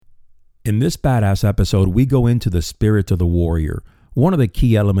In this badass episode, we go into the spirit of the warrior. One of the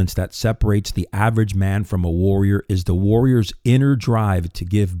key elements that separates the average man from a warrior is the warrior's inner drive to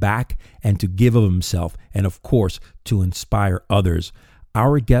give back and to give of himself, and of course, to inspire others.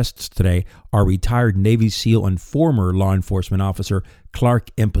 Our guests today are retired Navy SEAL and former law enforcement officer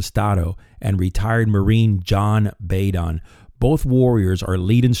Clark Impastato and retired Marine John Badon. Both warriors are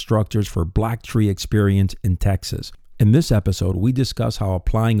lead instructors for Black Tree Experience in Texas. In this episode, we discuss how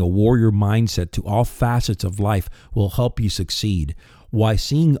applying a warrior mindset to all facets of life will help you succeed, why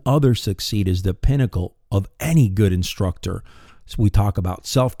seeing others succeed is the pinnacle of any good instructor. So we talk about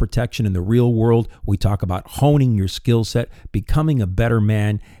self-protection in the real world, we talk about honing your skill set, becoming a better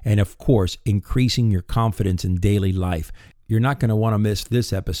man, and of course, increasing your confidence in daily life. You're not going to want to miss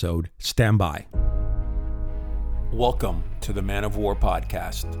this episode. Stand by. Welcome to the Man of War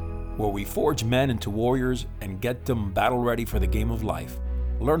podcast, where we forge men into warriors and get them battle ready for the game of life.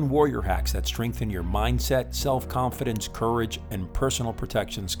 Learn warrior hacks that strengthen your mindset, self-confidence, courage, and personal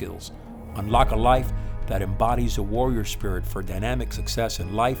protection skills. Unlock a life that embodies a warrior spirit for dynamic success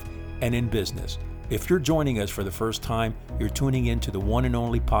in life and in business. If you're joining us for the first time, you're tuning into the one and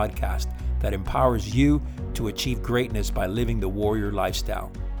only podcast that empowers you to achieve greatness by living the warrior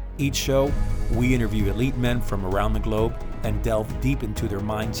lifestyle. Each show, we interview elite men from around the globe and delve deep into their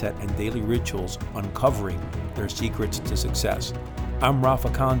mindset and daily rituals, uncovering their secrets to success. I'm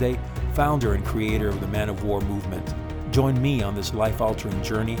Rafa Conde, founder and creator of the Man of War movement. Join me on this life-altering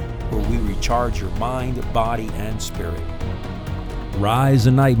journey where we recharge your mind, body, and spirit. Rise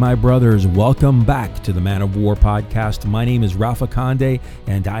and night, my brothers. Welcome back to the Man of War podcast. My name is Rafa Conde,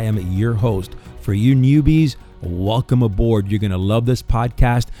 and I am your host. For you newbies, welcome aboard. You're going to love this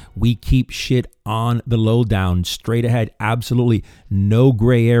podcast. We keep shit on the lowdown, straight ahead. Absolutely no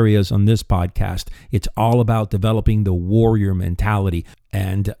gray areas on this podcast. It's all about developing the warrior mentality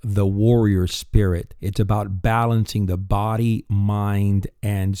and the warrior spirit. It's about balancing the body, mind,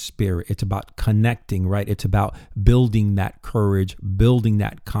 and spirit. It's about connecting, right? It's about building that courage, building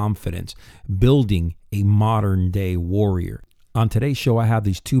that confidence, building a modern day warrior. On today's show, I have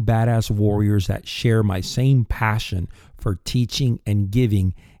these two badass warriors that share my same passion for teaching and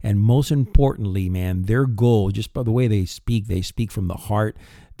giving. And most importantly, man, their goal, just by the way they speak from the heart.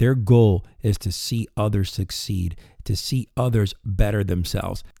 Their goal is to see others succeed, to see others better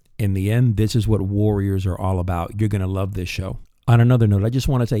themselves. In the end, this is what warriors are all about. You're going to love this show. On another note, I just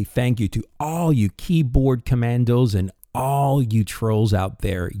want to say thank you to all you keyboard commandos and all you trolls out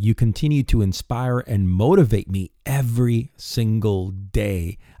there. You continue to inspire and motivate me every single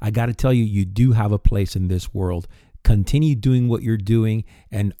day. I got to tell you, you do have a place in this world. Continue doing what you're doing,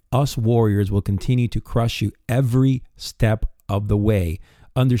 and us warriors will continue to crush you every step of the way.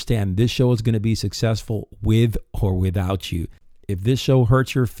 Understand, this show is going to be successful with or without you. If this show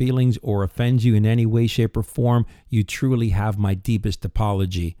hurts your feelings or offends you in any way, shape, or form, you truly have my deepest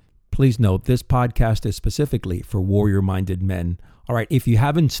apology. Please note, this podcast is specifically for warrior-minded men. All right, if you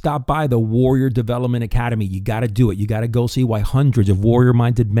haven't stopped by the Warrior Development Academy, you got to do it. You got to go see why hundreds of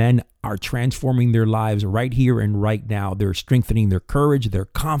warrior-minded men are transforming their lives right here and right now. They're strengthening their courage, their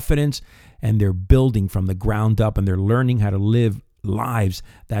confidence, and they're building from the ground up, and they're learning how to live lives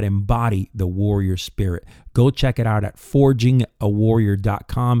that embody the warrior spirit. Go check it out at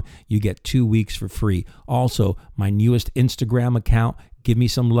forgingawarrior.com. You get 2 weeks for free. Also, my newest Instagram account, give me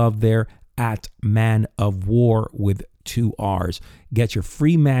some love there at Man of War with 2 R's. Get your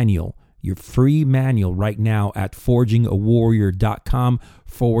free manual right now at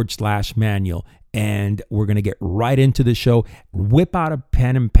forgingawarrior.com/manual. And we're going to get right into the show. Whip out a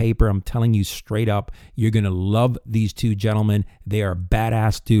pen and paper. I'm telling you straight up, you're going to love these two gentlemen. They are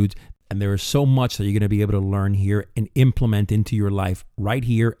badass dudes. And there is so much that you're going to be able to learn here and implement into your life right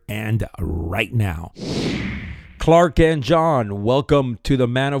here and right now. Clark and John, welcome to the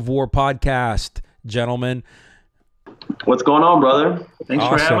Man of War podcast, gentlemen. What's going on, brother? Thanks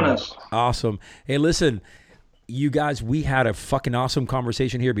for having us. Awesome. Hey, listen, you guys, we had a fucking awesome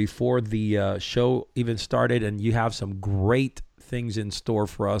conversation here before the show even started, and you have some great things in store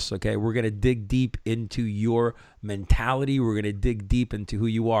for us, okay? We're going to dig deep into your mentality. We're going to dig deep into who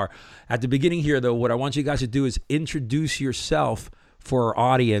you are. At the beginning here, though, what I want you guys to do is introduce yourself for our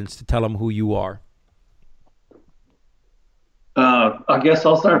audience to tell them who you are. I guess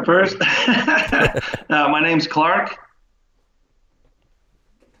I'll start first. My name's Clark.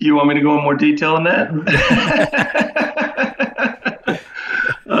 You want me to go in more detail on that?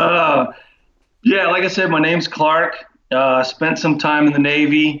 Yeah, like I said, my name's Clark. Spent some time in the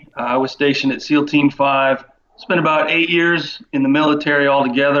Navy. I was stationed at SEAL Team 5. Spent about 8 years in the military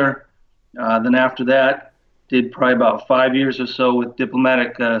altogether. Then after that, Did probably about 5 years or so with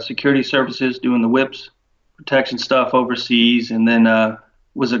diplomatic security services, doing the whips, protection stuff overseas, and then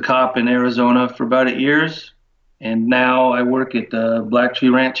was a cop in Arizona for about 8 years. And now I work at Black Tree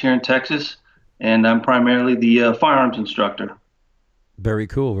Ranch here in Texas, and I'm primarily the firearms instructor. Very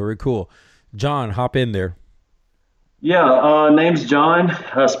cool. Very cool. John, hop in there. Yeah, name's John.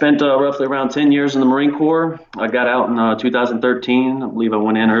 I spent roughly around 10 years in the Marine Corps. I got out in 2013. I believe I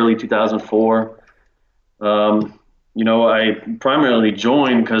went in early 2004. I primarily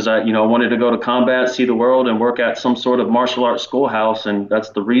joined because I wanted to go to combat, see the world, and work at some sort of martial arts schoolhouse. And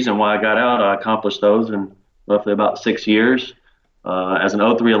that's the reason why I got out. I accomplished those in roughly about 6 years as an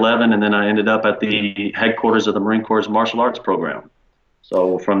 0311. And then I ended up at the headquarters of the Marine Corps martial arts program.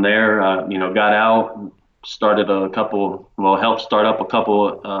 So from there, got out, helped start up a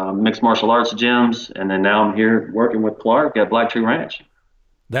couple mixed martial arts gyms, and then now I'm here working with Clark at Black Tree Ranch.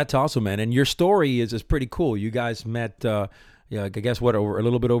 That's awesome, man. And your story is pretty cool. You guys met, I guess over a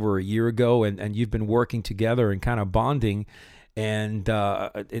little bit over a year ago, and you've been working together and kind of bonding, and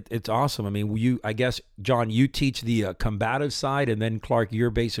it's awesome. I mean, I guess, John, you teach the combative side, and then Clark, you're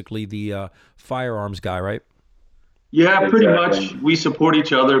basically the firearms guy, right? Yeah, pretty much. We support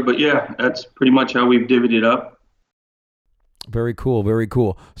each other, but yeah, that's pretty much how we've divvied it up. Very cool, very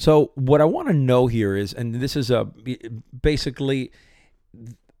cool. So what I want to know here is, and this is basically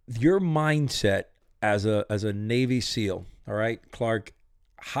your mindset as a Navy SEAL, all right, Clark,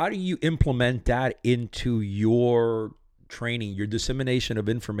 how do you implement that into your training, your dissemination of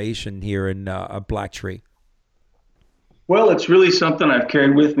information here in Black Tree? Well, it's really something I've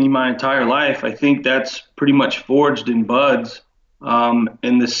carried with me my entire life. I think that's pretty much forged in buds.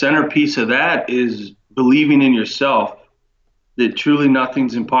 And the centerpiece of that is believing in yourself, that truly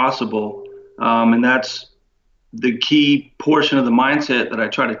nothing's impossible. And that's the key portion of the mindset that I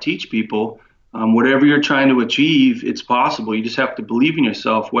try to teach people. Whatever you're trying to achieve, it's possible. You just have to believe in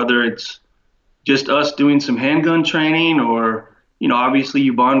yourself, whether it's just us doing some handgun training or, obviously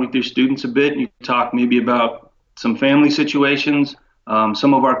you bond with your students a bit and you talk maybe about some family situations.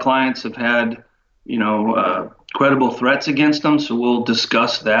 Some of our clients have had, credible threats against them, so we'll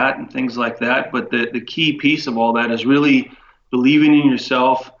discuss that and things like that. But the key piece of all that is really believing in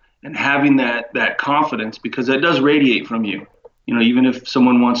yourself and having that confidence, because that does radiate from you. Even if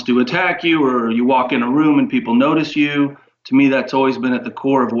someone wants to attack you or you walk in a room and people notice you, to me, that's always been at the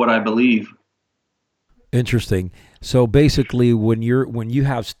core of what I believe. Interesting. So basically, when you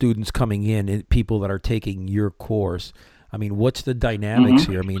have students coming in, people that are taking your course, I mean, what's the dynamics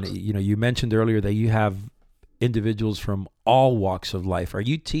here? I mean, you mentioned earlier that you have individuals from all walks of life. Are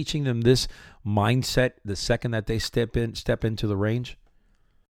you teaching them this mindset the second that they step into the range?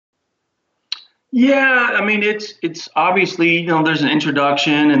 Yeah, I mean, it's obviously, there's an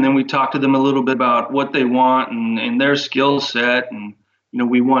introduction, and then we talk to them a little bit about what they want and their skill set, and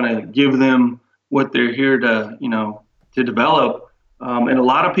we want to give them what they're here to develop. And a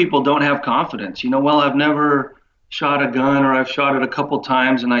lot of people don't have confidence. Well, I've never shot a gun, or I've shot it a couple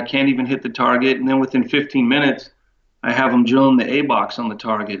times and I can't even hit the target. And then within 15 minutes, I have them drilling the A box on the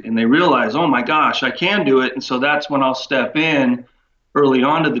target, and they realize, oh my gosh, I can do it. And so that's when I'll step in early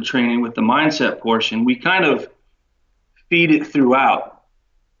on to the training with the mindset portion. We kind of feed it throughout.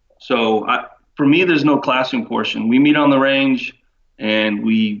 So for me, there's no classroom portion. We meet on the range and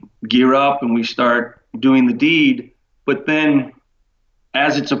we gear up and we start doing the deed. But then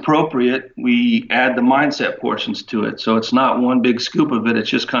as it's appropriate, we add the mindset portions to it. So it's not one big scoop of it. It's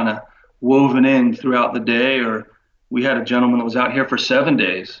just kind of woven in throughout the day. Or we had a gentleman that was out here for 7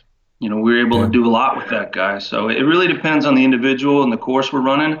 days. We were able to do a lot with that guy. So it really depends on the individual and the course we're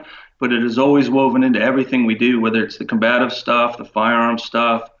running, but it is always woven into everything we do, whether it's the combative stuff, the firearm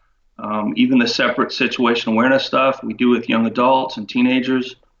stuff, even the separate situation awareness stuff we do with young adults and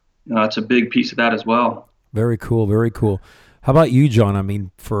teenagers. It's a big piece of that as well. Very cool. Very cool. How about you, John? I mean,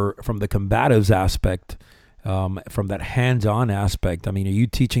 from the combatives aspect, from that hands-on aspect, I mean, are you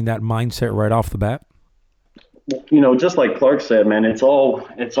teaching that mindset right off the bat? Just like Clark said, man, it's all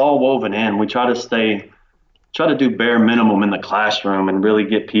woven in. We try to do bare minimum in the classroom and really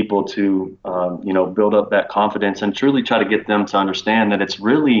get people to, build up that confidence and truly try to get them to understand that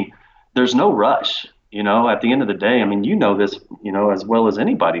there's no rush. At the end of the day, I mean, this, as well as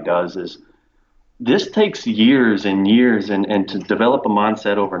anybody does, is this takes years and years, and to develop a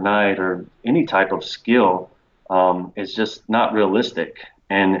mindset overnight or any type of skill is just not realistic.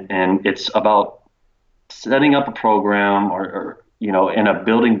 And it's about setting up a program or in a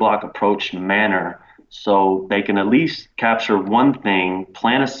building block approach manner, so they can at least capture one thing,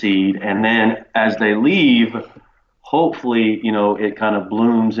 plant a seed, and then as they leave, hopefully, it kind of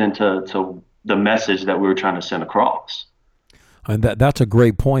blooms into the message that we were trying to send across. And that's a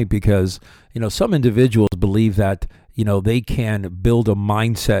great point, because, some individuals believe that, they can build a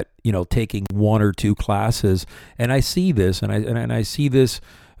mindset, taking one or two classes. And I see this, and I see this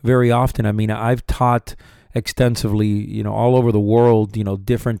very often. I mean, I've taught extensively, all over the world,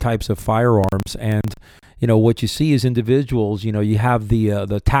 different types of firearms. And, what you see is individuals, you have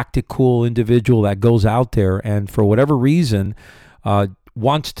the tactical individual that goes out there and for whatever reason,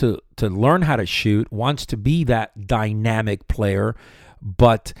 wants to learn how to shoot, wants to be that dynamic player.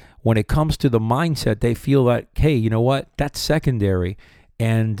 But when it comes to the mindset, they feel that, hey, you know what, that's secondary.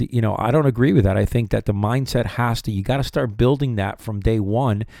 And, I don't agree with that. I think that the mindset you got to start building that from day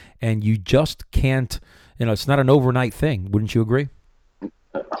one. And you just can't, it's not an overnight thing. Wouldn't you agree?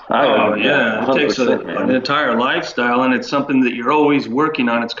 Oh, yeah. It takes an entire lifestyle, and it's something that you're always working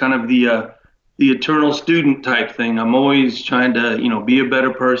on. It's kind of the eternal student type thing. I'm always trying to, be a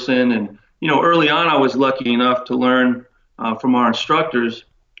better person. And, early on, I was lucky enough to learn from our instructors.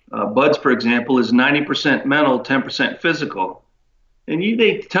 Buds, for example, is 90% mental, 10% physical. And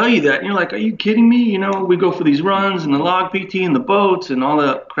they tell you that, and you're like, are you kidding me? We go for these runs and the log PT and the boats and all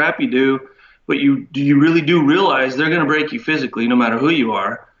the crap you do. But you really do realize they're going to break you physically no matter who you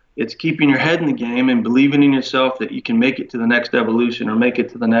are. It's keeping your head in the game and believing in yourself that you can make it to the next evolution or make it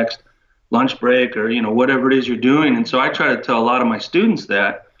to the next lunch break or, whatever it is you're doing. And so I try to tell a lot of my students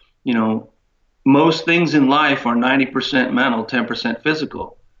that, most things in life are 90% mental, 10%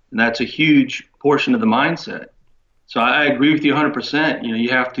 physical. And that's a huge portion of the mindset. So I agree with you 100%. You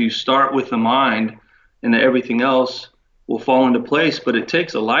have to start with the mind, and everything else will fall into place, but it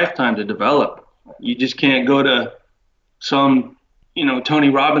takes a lifetime to develop. You just can't go to some, Tony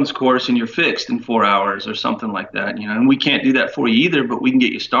Robbins course and you're fixed in 4 hours or something like that, and we can't do that for you either, but we can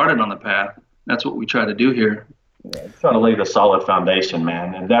get you started on the path. That's what we try to do here. Yeah, try to lay the solid foundation,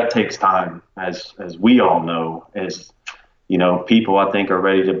 man. And that takes time, as we all know, people I think are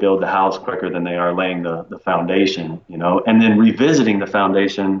ready to build the house quicker than they are laying the foundation, and then revisiting the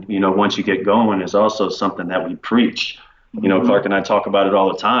foundation, once you get going is also something that we preach. Clark and I talk about it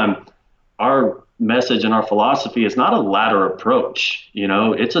all the time. Our message and our philosophy is not a ladder approach.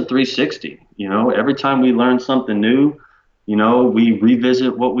 It's a 360. Every time we learn something new, we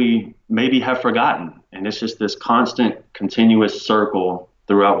revisit what we maybe have forgotten. And it's just this constant, continuous circle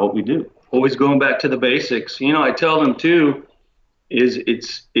throughout what we do. Always going back to the basics. I tell them too,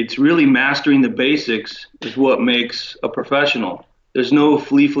 it's really mastering the basics is what makes a professional. There's no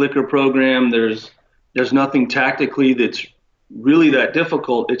flea flicker program. There's nothing tactically that's really that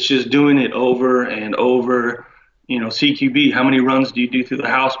difficult. It's just doing it over and over. CQB, how many runs do you do through the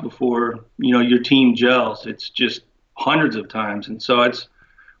house before, your team gels? It's just hundreds of times. And so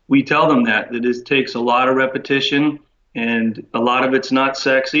we tell them that it takes a lot of repetition, and a lot of it's not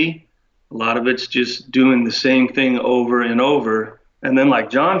sexy. A lot of it's just doing the same thing over and over. And then like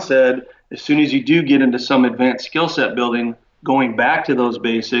John said, as soon as you do get into some advanced skill set building, going back to those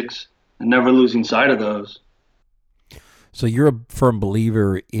basics and never losing sight of those. So you're a firm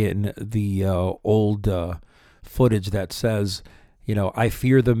believer in the old footage that says, I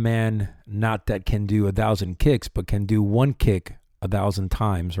fear the man not that can do 1,000 kicks, but can do one kick 1,000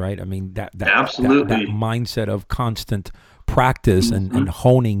 times, right? I mean, that absolutely that mindset of constant practice and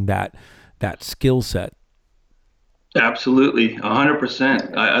honing that skill set. Absolutely,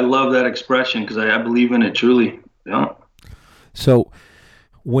 100%. I love that expression because I believe in it truly. Yeah. So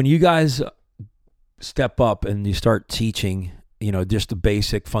when you guys step up and you start teaching, just the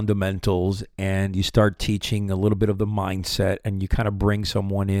basic fundamentals, and you start teaching a little bit of the mindset, and you kind of bring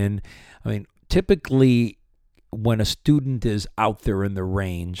someone in, I mean, typically when a student is out there in the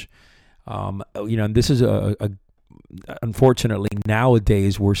range, and this is unfortunately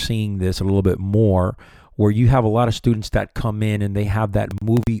nowadays we're seeing this a little bit more, where you have a lot of students that come in and they have that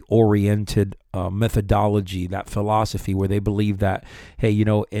movie-oriented methodology, that philosophy, where they believe that, hey,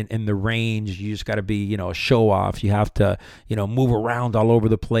 in the range, you just got to be, a show-off. You have to, move around all over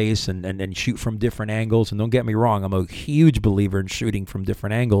the place and shoot from different angles. And don't get me wrong, I'm a huge believer in shooting from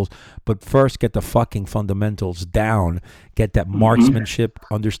different angles. But first, get the fucking fundamentals down. Get that marksmanship,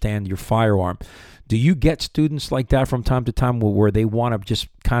 understand your firearm. Do you get students like that from time to time where they want to just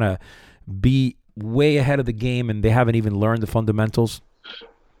kind of be way ahead of the game and they haven't even learned the fundamentals?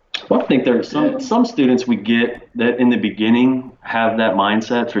 Well, I think there are some students we get that in the beginning have that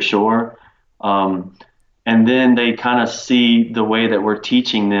mindset for sure. And then they kind of see the way that we're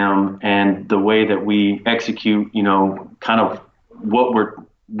teaching them and the way that we execute, kind of what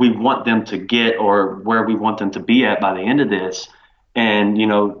we want them to get or where we want them to be at by the end of this. And,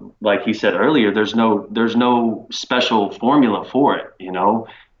 like he said earlier, there's no special formula for it.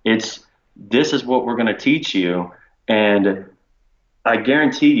 It's This is what we're going to teach you. And I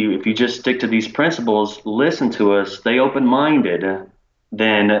guarantee you, if you just stick to these principles, listen to us, stay open-minded,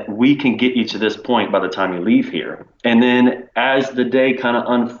 then we can get you to this point by the time you leave here. And then as the day kind of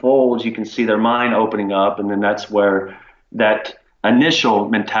unfolds, you can see their mind opening up, and then that's where that initial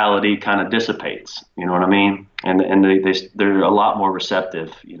mentality kind of dissipates. You know what I mean? And they're a lot more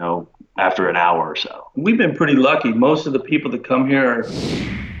receptive, after an hour or so. We've been pretty lucky. Most of the people that come here are...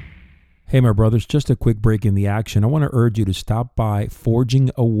 Hey, my brothers, just a quick break in the action. I want to urge you to stop by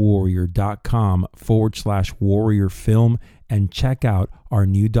forgingawarrior.com/warrior film and check out our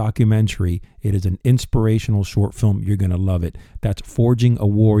new documentary. It is an inspirational short film. You're going to love it. That's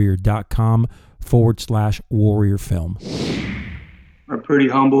forgingawarrior.com/warrior film. Are pretty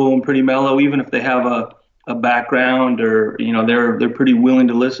humble and pretty mellow, even if they have a background, or they're pretty willing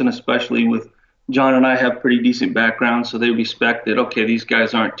to listen, especially with John and I have pretty decent backgrounds, so they respect that, okay, these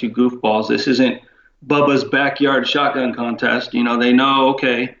guys aren't two goofballs. This isn't Bubba's backyard shotgun contest. They know,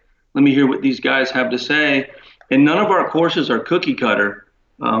 okay, let me hear what these guys have to say. And none of our courses are cookie cutter.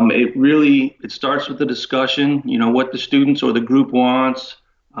 It starts with the discussion, what the students or the group wants,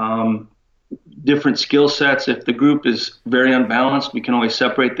 different skill sets. If the group is very unbalanced, we can always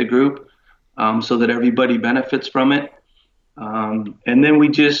separate the group so that everybody benefits from it. And then we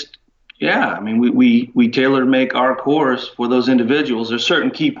just... we tailor make our course for those individuals. There's certain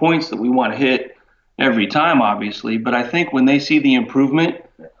key points that we want to hit every time, obviously, but I think when they see the improvement,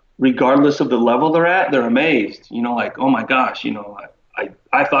 regardless of the level they're at, they're amazed. Like, oh my gosh,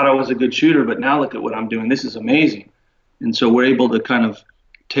 I thought I was a good shooter, but now look at what I'm doing. This is amazing. And so we're able to kind of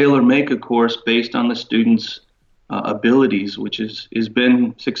tailor make a course based on the students' abilities, which has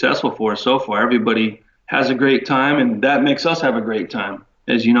been successful for us so far. Everybody has a great time, and that makes us have a great time.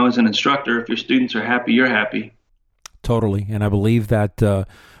 As you know, as an instructor, if your students are happy, you're happy. Totally. And I believe that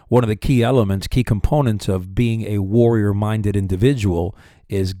one of the key components of being a warrior-minded individual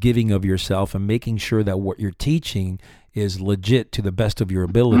is giving of yourself and making sure that what you're teaching is legit to the best of your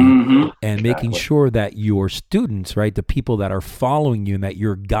ability, and making sure that your students, right, the people that are following you and that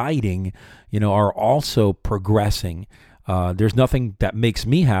you're guiding, are also progressing. There's nothing that makes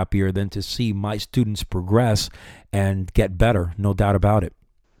me happier than to see my students progress and get better, no doubt about it.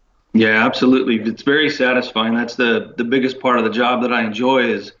 Yeah, absolutely. It's very satisfying. That's the biggest part of the job that I enjoy,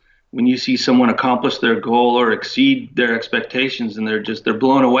 is when you see someone accomplish their goal or exceed their expectations, and they're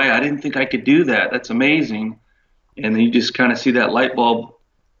blown away. I didn't think I could do that. That's amazing. And then you just kind of see that light bulb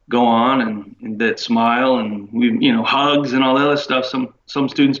go on, and that smile, and hugs and all the other stuff. Some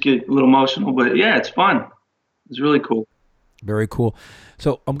students get a little emotional, but yeah, it's fun. It's really cool. Very cool.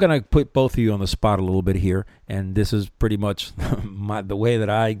 So I'm going to put both of you on the spot a little bit here, and this is pretty much the way that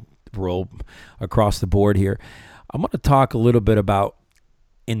I roll across the board here. I'm going to talk a little bit about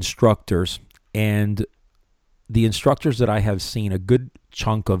instructors, and the instructors that I have seen, a good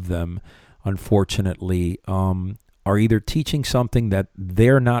chunk of them, unfortunately, are either teaching something that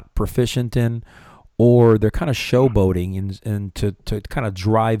they're not proficient in, or they're kind of showboating and to kind of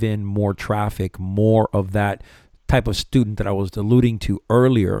drive in more traffic, more of that type of student that I was alluding to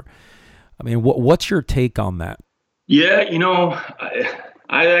earlier. I mean, what's your take on that? Yeah,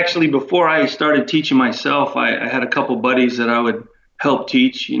 I actually, before I started teaching myself, I had a couple buddies that I would help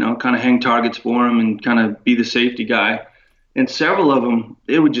teach, kind of hang targets for them and kind of be the safety guy. And several of them,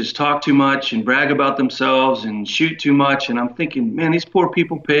 they would just talk too much and brag about themselves and shoot too much. And I'm thinking, man, these poor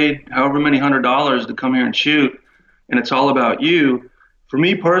people paid however many $100s to come here and shoot, and it's all about you. For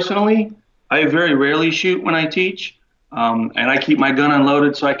me personally, I very rarely shoot when I teach, and I keep my gun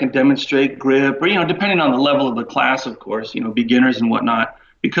unloaded so I can demonstrate grip, or, depending on the level of the class, of course, beginners and whatnot,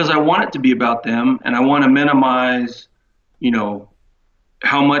 because I want it to be about them, and I want to minimize,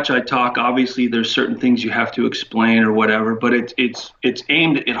 how much I talk. Obviously, there's certain things you have to explain or whatever, but it's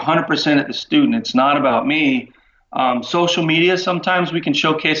aimed at 100% at the student. It's not about me. Social media, sometimes we can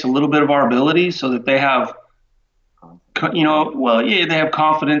showcase a little bit of our abilities so that they have, they have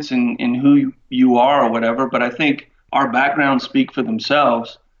confidence in who you are or whatever, but I think our backgrounds speak for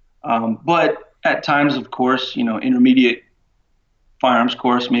themselves. But at times, of course, intermediate firearms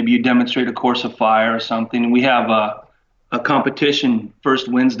course, maybe you demonstrate a course of fire or something. We have a competition first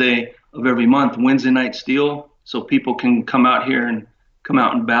Wednesday of every month, Wednesday night steel, so people can come out here and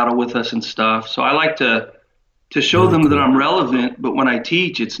battle with us and stuff. So I like to show them that I'm relevant, but when I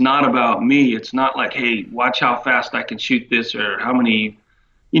teach, it's not about me. It's not like, hey, watch how fast I can shoot this, or how many,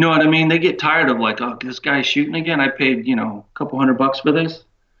 you know what I mean? They get tired of like, oh, this guy's shooting again. I paid, a couple $100 for this.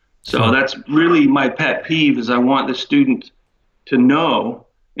 So that's really my pet peeve, is I want the student to know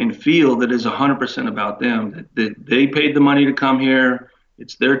and feel that it's 100% about them, that they paid the money to come here.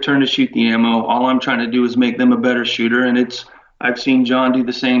 It's their turn to shoot the ammo. All I'm trying to do is make them a better shooter. And I've seen John do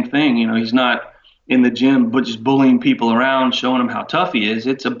the same thing. He's not in the gym, but just bullying people around, showing them how tough he is.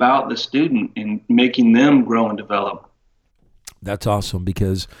 It's about the student and making them grow and develop. That's awesome,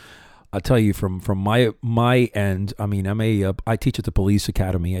 because I'll tell you from my end, I mean, I teach at the police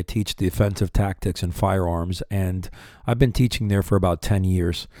academy. I teach defensive tactics and firearms, and I've been teaching there for about 10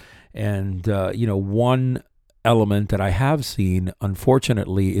 years. And, one element that I have seen,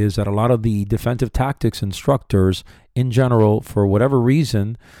 unfortunately, is that a lot of the defensive tactics instructors in general, for whatever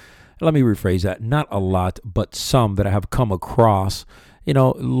reason, let me rephrase that, not a lot, but some that I have come across,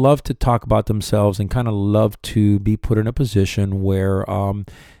 love to talk about themselves and kind of love to be put in a position where,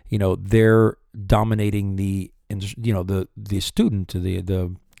 they're dominating the student,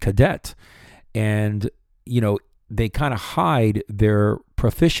 the cadet, and, they kind of hide their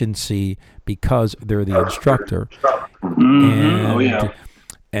proficiency because they're the instructor. Mm-hmm.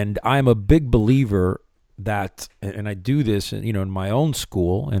 And I'm a big believer that, and I do this, in my own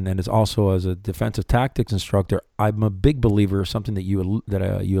school, and then it's also as a defensive tactics instructor. I'm a big believer. Something that you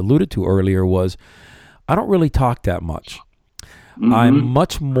alluded to earlier was, I don't really talk that much. Mm-hmm. I'm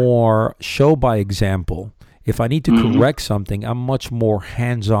much more show by example. If I need to correct something, I'm much more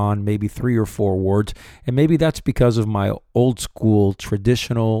hands-on, maybe 3 or 4 words. And maybe that's because of my old school,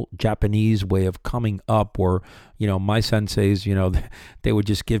 traditional Japanese way of coming up, where, my senseis, they would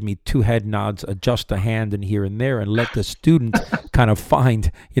just give me 2 head nods, adjust a hand and here and there, and let the student kind of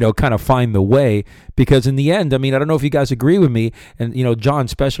find the way. Because in the end, I mean, I don't know if you guys agree with me, and, John,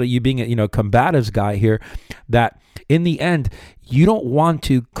 especially you being a, combatives guy here, that in the end, you don't want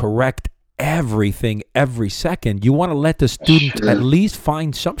to correct everything every second. You want to let the student at least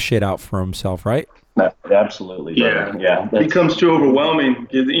find some shit out for himself, right? Absolutely. Yeah. It becomes too overwhelming,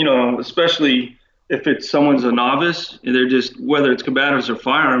 especially if someone's a novice. They're just, whether it's combatives or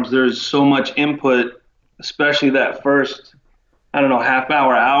firearms, there's so much input, especially that first, half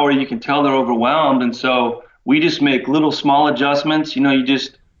hour, you can tell they're overwhelmed. And so we just make little small adjustments. You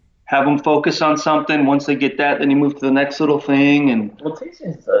just have them focus on something. Once they get that, then you move to the next little thing. And well,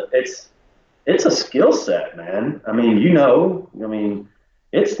 teaching it's a skill set, man. I mean,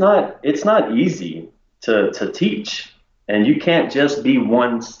 it's not easy to teach, and you can't just be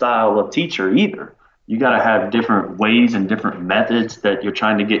one style of teacher either. You got to have different ways and different methods that you're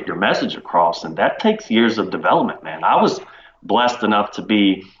trying to get your message across, and that takes years of development, man. I was blessed enough to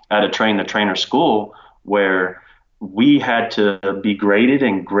be at a train-the-trainer school where we had to be graded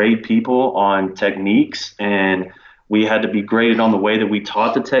and grade people on techniques, and we had to be graded on the way that we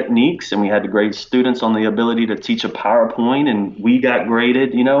taught the techniques, and we had to grade students on the ability to teach a PowerPoint, and we got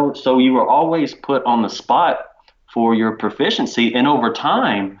graded, so you were always put on the spot for your proficiency. And over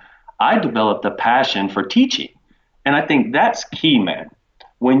time, I developed a passion for teaching. And I think that's key, man.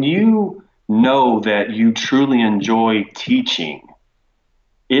 When you know that you truly enjoy teaching,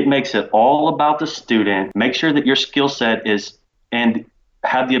 it makes it all about the student. Make sure that your skill set is, and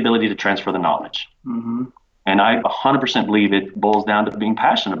have the ability to transfer the knowledge. Mm-hmm. And I 100% believe it boils down to being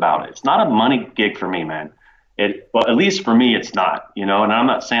passionate about it. It's not a money gig for me, man. Well, at least for me, it's not, and I'm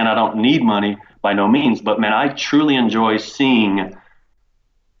not saying I don't need money by no means, but man, I truly enjoy seeing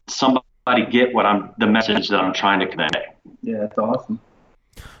somebody get the message that I'm trying to convey. Yeah, that's awesome.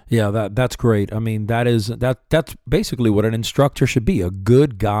 Yeah, that's great. I mean, that's basically what an instructor should be, a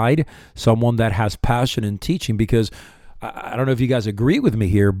good guide, someone that has passion in teaching, because I don't know if you guys agree with me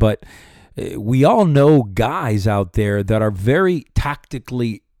here, but we all know guys out there that are very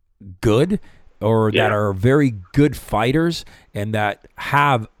tactically good, or that are very good fighters, and that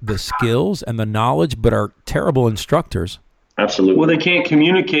have the skills and the knowledge, but are terrible instructors. Absolutely. Well, they can't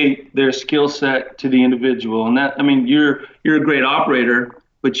communicate their skill set to the individual, and that, I mean, you're a great operator,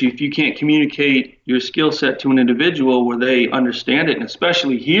 but if you can't communicate your skill set to an individual where they understand it, and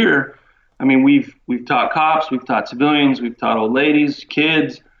especially here, I mean, we've taught cops, we've taught civilians, we've taught old ladies,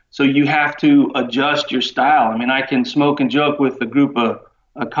 kids. So you have to adjust your style. I mean, I can smoke and joke with a group of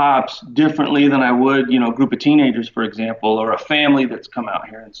cops differently than I would, a group of teenagers, for example, or a family that's come out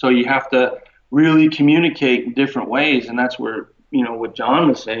here. And so you have to really communicate in different ways. And that's where, what John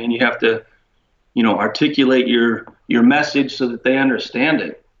was saying, you have to, articulate your message so that they understand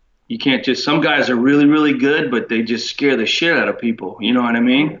it. You can't just, some guys are really, really good, but they just scare the shit out of people. You know what I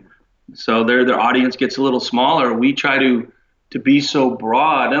mean? So their audience gets a little smaller. We try to be so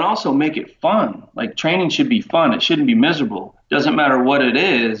broad and also make it fun. Like, training should be fun. It shouldn't be miserable. Doesn't matter what it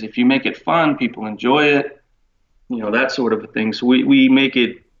is. If you make it fun, people enjoy it, that sort of a thing. So we make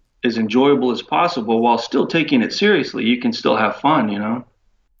it as enjoyable as possible while still taking it seriously. You can still have fun,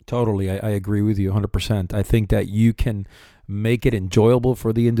 Totally. I agree with you 100%. I think that you can make it enjoyable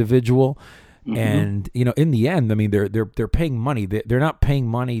for the individual. And, in the end, I mean, they're paying money. They're not paying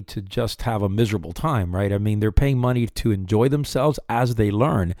money to just have a miserable time, right? I mean, they're paying money to enjoy themselves as they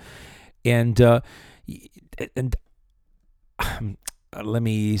learn. And, and let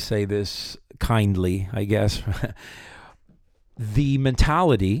me say this kindly, I guess. The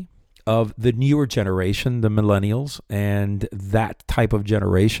mentality of the newer generation, the millennials, and that type of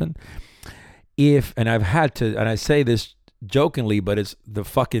generation, and I say this jokingly, but it's the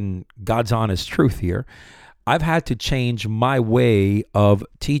fucking God's honest truth here. I've had to change my way of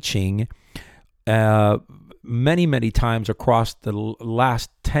teaching many, many times across the last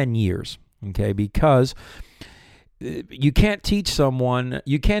 10 years, okay? Because you can't teach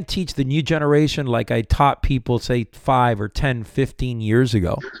the new generation like I taught people, say, 5 or 10, 15 years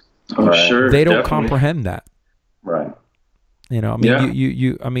ago. Oh, sure. They don't comprehend that. Right. I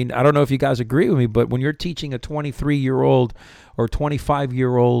mean, I mean, I don't know if you guys agree with me, but when you're teaching a 23-year-old or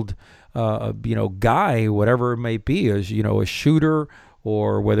 25-year-old, guy, whatever it may be, as a shooter,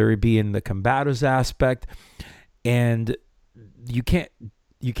 or whether it be in the combatives aspect, and you can't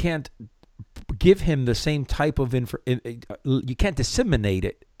give him the same type of you can't disseminate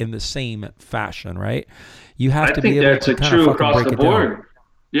it in the same fashion, right? You have to be able to kind of fucking break it down.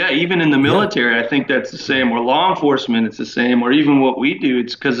 Yeah, even in the military, I think that's the same. Or law enforcement, it's the same. Or even what we do,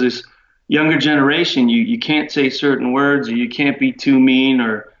 it's because this younger generation, you can't say certain words, or you can't be too mean,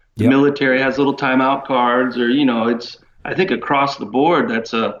 or the military has little timeout cards, or it's. I think across the board,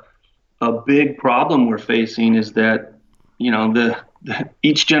 that's a big problem we're facing. Is that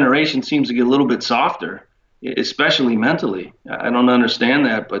each generation seems to get a little bit softer, especially mentally. I don't understand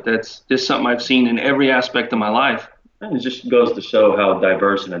that, but that's just something I've seen in every aspect of my life. And it just goes to show how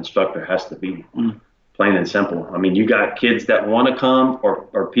diverse an instructor has to be, plain and simple. I mean, you got kids that want to come,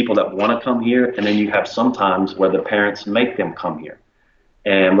 or people that want to come here, and then you have sometimes where the parents make them come here.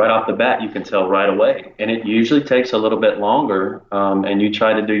 And right off the bat, you can tell right away. And it usually takes a little bit longer, and you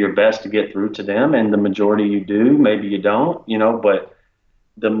try to do your best to get through to them, and the majority you do, maybe you don't, but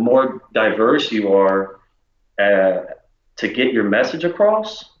the more diverse you are to get your message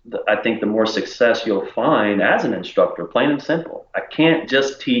across, I think the more success you'll find as an instructor, plain and simple. I can't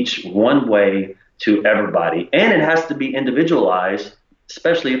just teach one way to everybody, and it has to be individualized,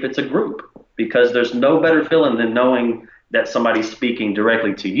 especially if it's a group, because there's no better feeling than knowing that somebody's speaking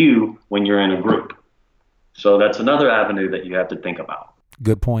directly to you when you're in a group. So that's another avenue that you have to think about.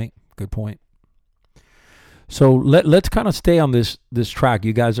 Good point. So let's kind of stay on this track.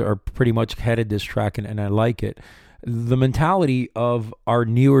 You guys are pretty much headed this track, and I like it. The mentality of our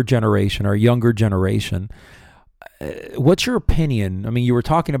newer generation, our younger generation. What's your opinion? I mean, you were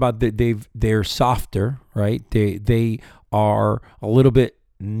talking about they're softer, right? They are a little bit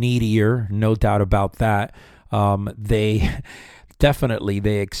needier, no doubt about that. They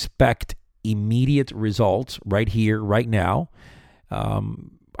expect immediate results right here, right now.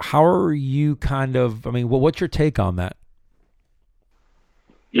 How are you what's your take on that?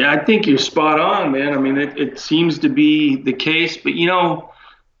 Yeah, I think you're spot on, man. I mean, it seems to be the case, but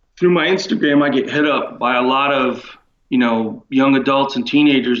through my Instagram, I get hit up by a lot of, young adults and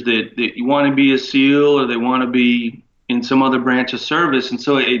teenagers that want to be a SEAL, or they want to be in some other branch of service. And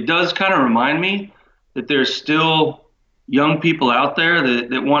so it does kind of remind me that there's still young people out there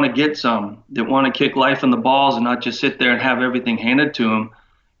that want to get some, that want to kick life in the balls and not just sit there and have everything handed to them.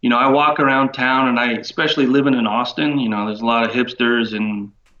 I walk around town, and I, especially living in Austin, there's a lot of hipsters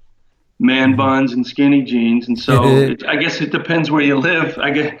and man buns and skinny jeans. And so I guess it depends where you live. I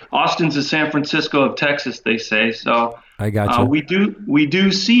guess Austin's the San Francisco of Texas, they say. So I got you. We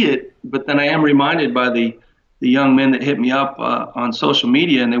do see it, but then I am reminded by the young men that hit me up on social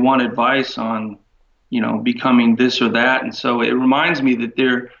media, and they want advice on, becoming this or that. And so it reminds me that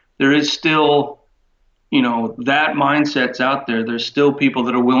there is still, that mindset's out there. There's still people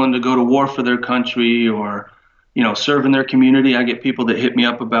that are willing to go to war for their country, or, serve in their community. I get people that hit me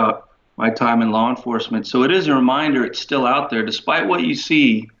up about my time in law enforcement. So it is a reminder it's still out there. Despite what you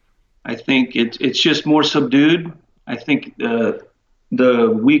see, I think it's just more subdued. I think the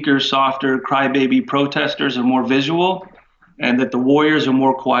weaker, softer, crybaby protesters are more visual, and that the warriors are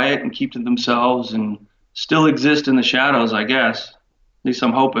more quiet and keep to themselves and still exist in the shadows, I guess. At least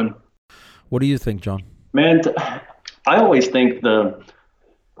I'm hoping. What do you think, John? Man, I always think the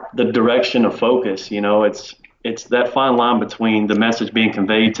direction of focus, it's that fine line between the message being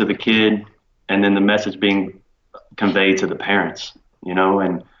conveyed to the kid and then the message being conveyed to the parents,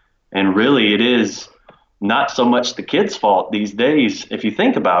 and really it is not so much the kid's fault these days. If you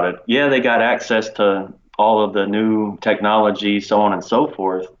think about it, yeah, they got access to all of the new technology, so on and so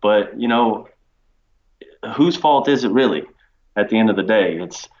forth. But, whose fault is it really at the end of the day?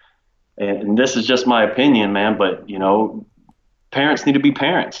 And this is just my opinion, man, but, parents need to be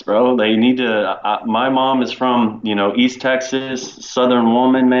parents, bro. They need to, my mom is from, East Texas, Southern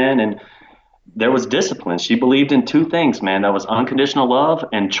woman, man. And there was discipline. She believed in two things, man. That was unconditional love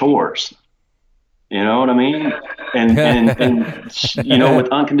and chores. You know what I mean? And with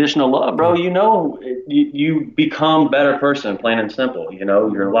unconditional love, bro, you become a better person, plain and simple.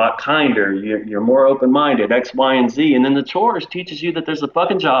 You're a lot kinder. You're more open-minded, X, Y, and Z. And then the chores teaches you that there's a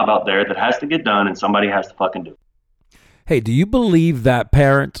fucking job out there that has to get done and somebody has to fucking do it. Hey, do you believe that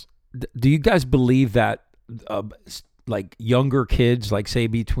parents, do you guys believe that like younger kids, like say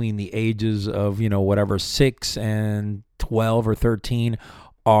between the ages of, 6 and 12 or 13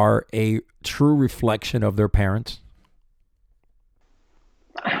 are a true reflection of their parents?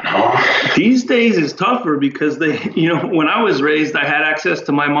 These days is tougher because when I was raised, I had access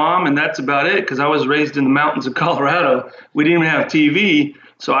to my mom, and that's about it, because I was raised in the mountains of Colorado. We didn't even have TV,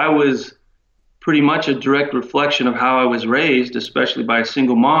 so I was pretty much a direct reflection of how I was raised, especially by a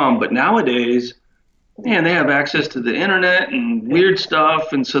single mom. But nowadays, man, they have access to the internet and weird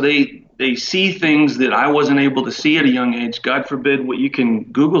stuff, and so they see things that I wasn't able to see at a young age. God forbid what you can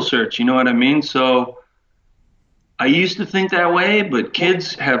Google search, you know what I mean? So I used to think that way, but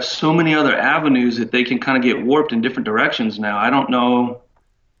kids have so many other avenues that they can kind of get warped in different directions now. I don't know.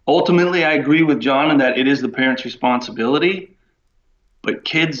 Ultimately, I agree with John in that it is the parents' responsibility, but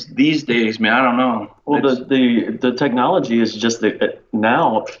kids these days, man, I don't know. Well, the technology is just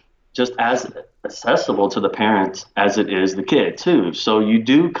now just as accessible to the parents as it is the kid too. So you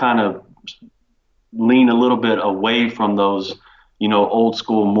do kind of lean a little bit away from those, old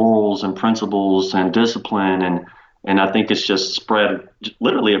school morals and principles and discipline. And I think it's just spread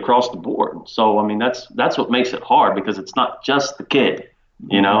literally across the board. So, I mean, that's what makes it hard, because it's not just the kid,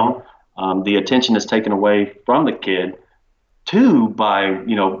 the attention is taken away from the kid too by,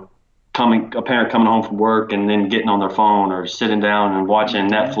 a parent coming home from work and then getting on their phone or sitting down and watching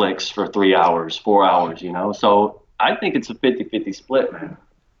Netflix for 3 hours, 4 hours, So I think it's a 50-50 split, man.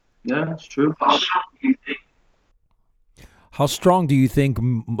 Yeah, that's true. How strong do you think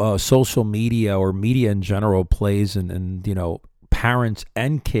social media or media in general plays in parents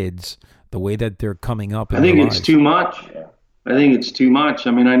and kids, the way that they're coming up in I think their it's lives? too much. I think it's too much.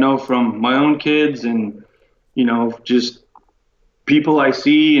 I mean, I know from my own kids and, just people I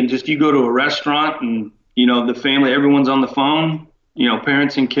see, and just you go to a restaurant and, the family, everyone's on the phone,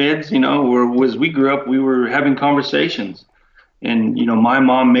 parents and kids, as we grew up, we were having conversations. And, my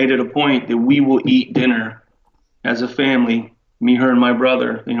mom made it a point that we will eat dinner as a family, me, her, and my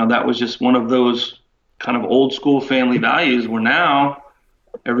brother. That was just one of those kind of old school family values, where now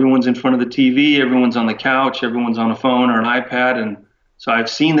everyone's in front of the TV, everyone's on the couch, everyone's on a phone or an iPad. And so I've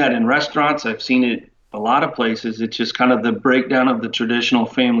seen that in restaurants. I've seen it a lot of places. It's just kind of the breakdown of the traditional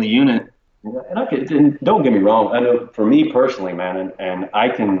family unit. And don't get me wrong. I know for me personally, man, and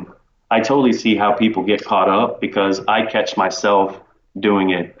I totally see how people get caught up, because I catch myself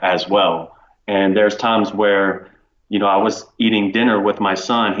doing it as well. And there's times where, I was eating dinner with my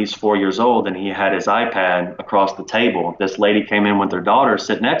son. He's 4 years old, and he had his iPad across the table. This lady came in with her daughter,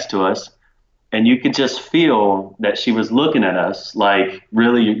 sit next to us, and you could just feel that she was looking at us like,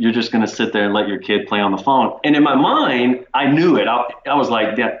 really, you're just going to sit there and let your kid play on the phone? And in my mind, I knew it. I was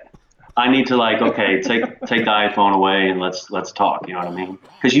like, yeah, I need to okay, take the iPhone away and let's talk. You know what I mean?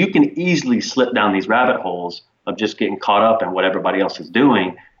 Because you can easily slip down these rabbit holes of just getting caught up in what everybody else is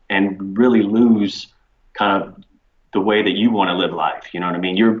doing and really lose kind of the way that you want to live life. You know what I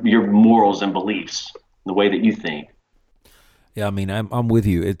mean? Your morals and beliefs, the way that you think. Yeah, I mean, I'm with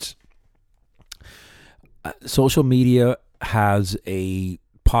you. It's social media has a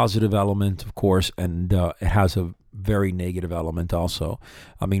positive element, of course, and it has a very negative element also.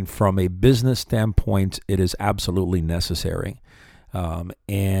 I mean, from a business standpoint, it is absolutely necessary.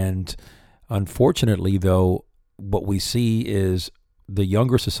 And unfortunately, though, what we see is the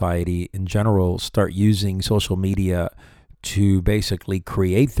younger society in general start using social media to basically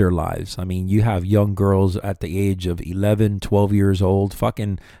create their lives. I mean, you have young girls at the age of 11, 12 years old,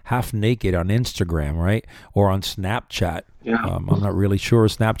 fucking half naked on Instagram, right? Or on Snapchat. Yeah. I'm not really sure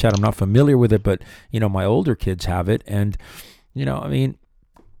Snapchat. I'm not familiar with it, but, my older kids have it. And, I mean,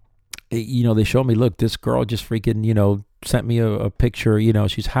 they show me, look, this girl just freaking, sent me a picture,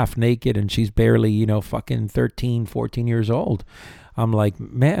 she's half naked and she's barely, fucking 13, 14 years old. I'm like,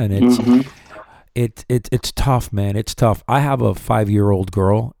 man, it's tough, man. It's tough. I have a 5-year-old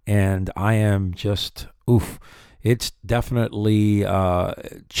girl, and I am just, oof. it's definitely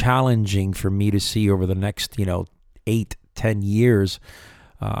challenging for me to see over the next 8-10 years.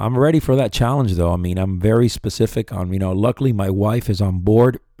 I'm ready for that challenge, though. I mean, I'm very specific on, luckily my wife is on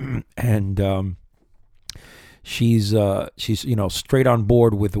board, and she's straight on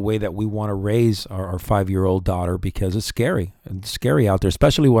board with the way that we want to raise our 5-year-old daughter, because it's scary. It's scary out there,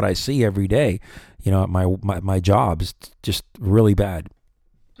 especially what I see every day, at my job is just really bad.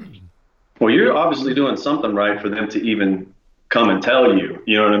 Well, you're obviously doing something right for them to even come and tell you,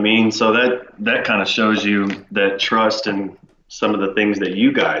 you know what I mean? So that kind of shows you that trust and some of the things that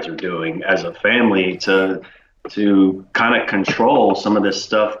you guys are doing as a family to kind of control some of this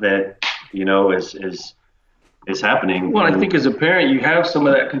stuff that, is happening. Well, I think as a parent, you have some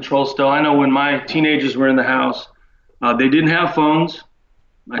of that control still. I know when my teenagers were in the house, they didn't have phones.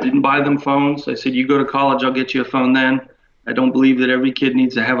 I didn't buy them phones. I said, you go to college, I'll get you a phone then. I don't believe that every kid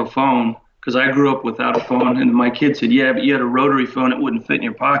needs to have a phone, because I grew up without a phone. And my kid said, yeah, but you had a rotary phone. It wouldn't fit in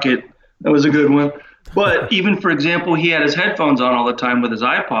your pocket. That was a good one. But even, for example, he had his headphones on all the time with his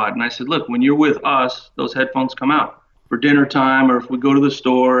iPod. And I said, look, when you're with us, those headphones come out for dinner time, or if we go to the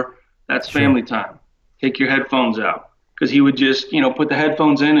store, that's family time. Take your headphones out. Because he would just, put the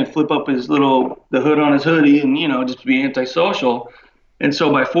headphones in and flip up the hood on his hoodie and, just be antisocial. And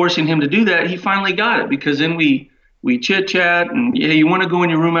so by forcing him to do that, he finally got it, because then we chit chat and, yeah, you want to go in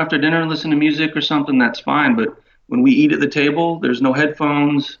your room after dinner and listen to music or something, that's fine. But when we eat at the table, there's no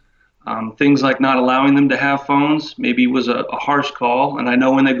headphones. Things like not allowing them to have phones maybe was a harsh call. And I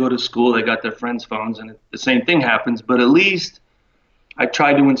know when they go to school, they got their friends' phones and the same thing happens. But at least I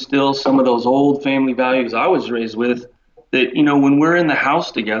tried to instill some of those old family values I was raised with, that, when we're in the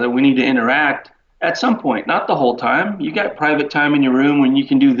house together, we need to interact at some point, not the whole time. You got private time in your room when you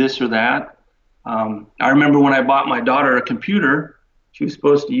can do this or that. I remember when I bought my daughter a computer, she was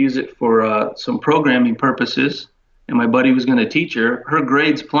supposed to use it for some programming purposes, and my buddy was going to teach her. Her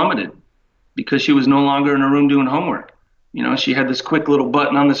grades plummeted because she was no longer in her room doing homework. She had this quick little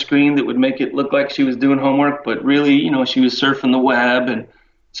button on the screen that would make it look like she was doing homework, but really, she was surfing the web. And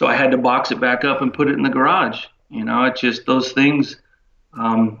so I had to box it back up and put it in the garage. It's just those things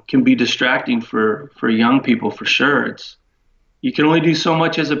can be distracting for young people, for sure. You can only do so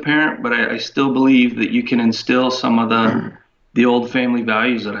much as a parent, but I still believe that you can instill some of the old family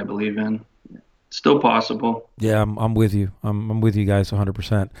values that I believe in. It's still possible. Yeah, I'm with you. I'm with you guys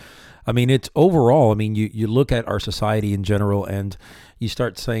 100%. I mean, it's overall, you look at our society in general and you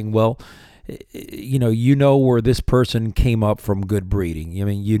start saying, well, where this person came up from good breeding.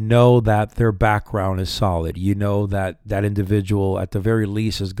 That their background is solid. That individual at the very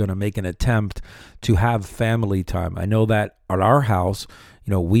least is going to make an attempt to have family time. I know that at our house,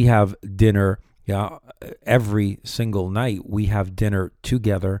 we have dinner every single night. We have dinner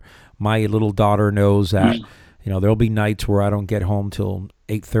together. My little daughter knows that, there'll be nights where I don't get home till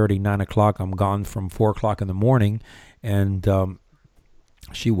 8:30, 9 o'clock. I'm gone from 4 o'clock in the morning. And,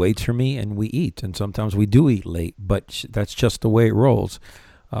 she waits for me and we eat. And sometimes we do eat late, but that's just the way it rolls.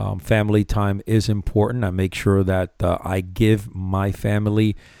 Family time is important. I make sure that I give my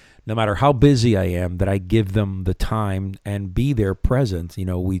family, no matter how busy I am, that I give them the time and be there present.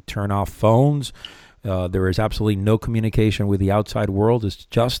 We turn off phones. There is absolutely no communication with the outside world. It's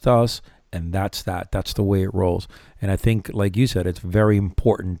just us. And that's the way it rolls. And I think, like you said, it's very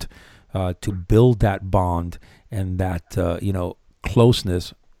important to build that bond and that,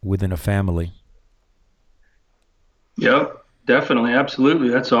 closeness within a family. Yep, definitely. Absolutely.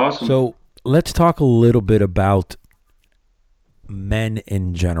 That's awesome. So let's talk a little bit about men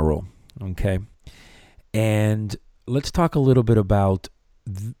in general. Okay. And let's talk a little bit about,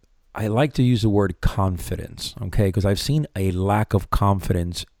 I like to use the word confidence. Okay. Because I've seen a lack of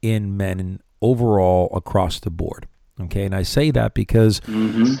confidence in men overall across the board. Okay, and I say that because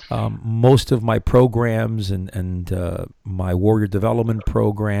most of my programs and my warrior development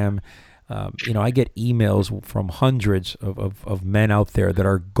program, I get emails from hundreds of men out there that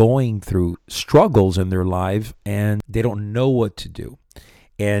are going through struggles in their life and they don't know what to do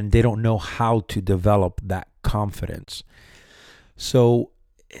and they don't know how to develop that confidence. So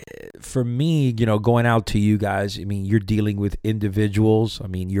for me, going out to you guys, you're dealing with individuals.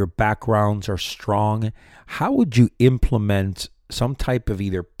 Your backgrounds are strong. How would you implement some type of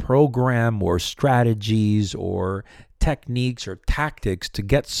either program or strategies or techniques or tactics to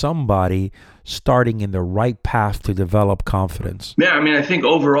get somebody starting in the right path to develop confidence? Yeah, I think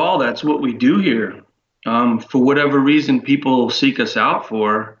overall that's what we do here. For whatever reason people seek us out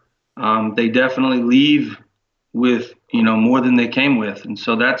for, they definitely leave with more than they came with, and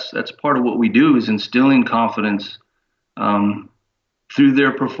so that's part of what we do, is instilling confidence through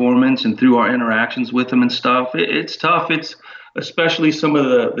their performance and through our interactions with them and stuff. It's tough. It's especially some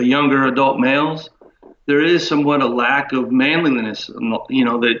of the younger adult males. There is somewhat a lack of manliness,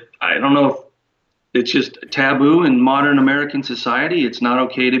 that I don't know if it's just taboo in modern American society. It's not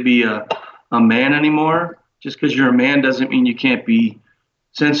okay to be a man anymore. Just because you're a man doesn't mean you can't be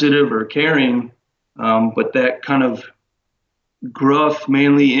sensitive or caring. But that kind of gruff,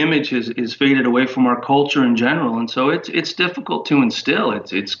 manly image is faded away from our culture in general. And so it's difficult to instill.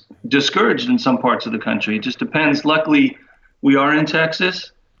 It's discouraged in some parts of the country. It just depends. Luckily, we are in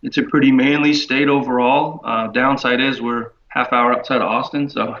Texas. It's a pretty manly state overall. Downside is we're half hour outside of Austin.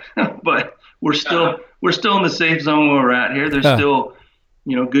 So, but we're still in the safe zone where we're at here. There's still,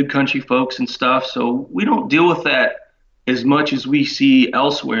 good country folks and stuff. So we don't deal with that as much as we see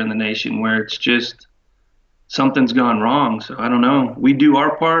elsewhere in the nation, where it's just something's gone wrong. So I don't know. We do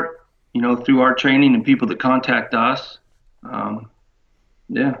our part, through our training and people that contact us.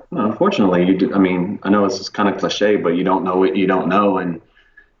 Yeah. Well, unfortunately, you do. I mean, I know this is kind of cliche, but you don't know what you don't know. And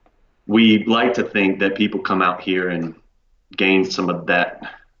we like to think that people come out here and gain some of that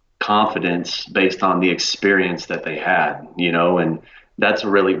confidence based on the experience that they had, and that's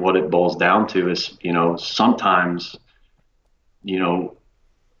really what it boils down to is, sometimes,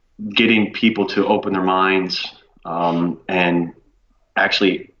 getting people to open their minds and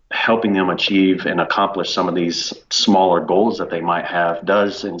actually helping them achieve and accomplish some of these smaller goals that they might have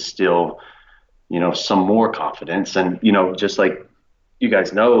does instill, some more confidence. And, just like you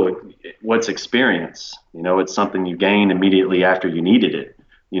guys know, what's experience, it's something you gain immediately after you needed it,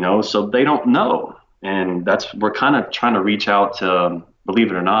 so they don't know. And we're kind of trying to reach out to,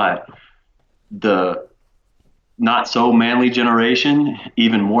 believe it or not, the not so manly generation,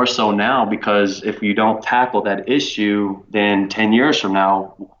 even more so now, because if you don't tackle that issue, then 10 years from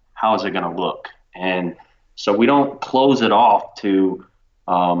now, how is it going to look? And so we don't close it off to,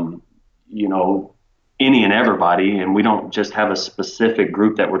 any and everybody, and we don't just have a specific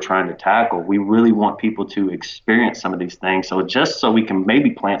group that we're trying to tackle. We really want people to experience some of these things. So just so we can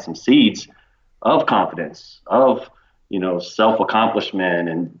maybe plant some seeds of confidence, of, self-accomplishment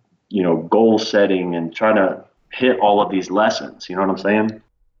and, goal setting, and try to hit all of these lessons. You know what I'm saying?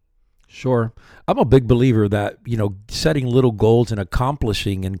 Sure. I'm a big believer that, setting little goals and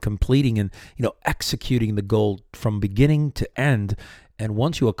accomplishing and completing and, executing the goal from beginning to end. And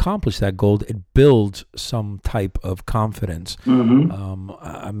once you accomplish that goal, it builds some type of confidence. Mm-hmm.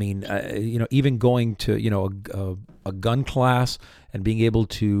 Even going to, a gun class and being able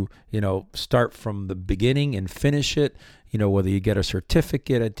to, start from the beginning and finish it, whether you get a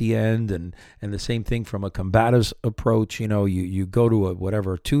certificate at the end and the same thing from a combatives approach, you go to a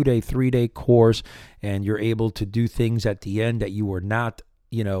 2-day, 3-day course and you're able to do things at the end that you were not,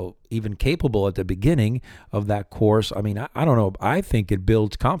 even capable at the beginning of that course. I mean, I don't know. I think it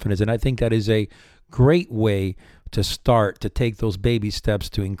builds confidence. And I think that is a great way to start to take those baby steps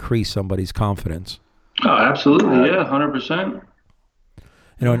to increase somebody's confidence. Oh, absolutely. Yeah. 100%.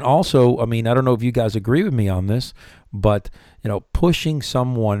 And also, I mean, I don't know if you guys agree with me on this, but, pushing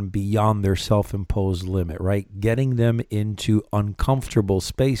someone beyond their self-imposed limit, right? Getting them into uncomfortable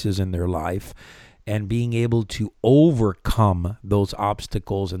spaces in their life and being able to overcome those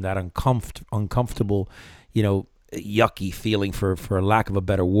obstacles and that uncomfortable, yucky feeling for lack of a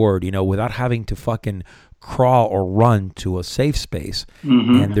better word, without having to fucking crawl or run to a safe space.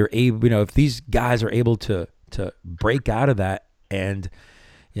 Mm-hmm. And they're able, if these guys are able to break out of that and,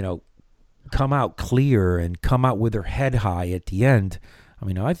 come out clear and come out with their head high at the end, I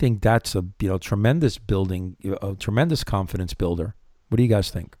mean, I think that's a, tremendous confidence builder. What do you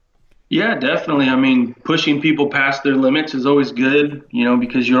guys think? Yeah, definitely. I mean, pushing people past their limits is always good,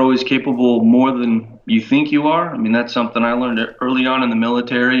 because you're always capable of more than you think you are. I mean, that's something I learned early on in the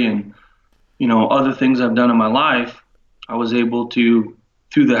military and, other things I've done in my life. I was able to,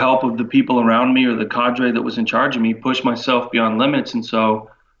 through the help of the people around me or the cadre that was in charge of me, push myself beyond limits. And so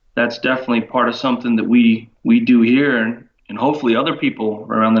that's definitely part of something that we do here and hopefully other people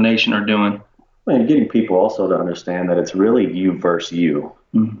around the nation are doing. And getting people also to understand that it's really you versus you.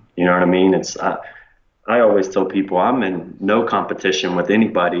 Mm-hmm. You know what I mean? I always tell people I'm in no competition with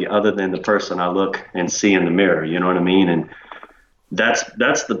anybody other than the person I look and see in the mirror. You know what I mean? And that's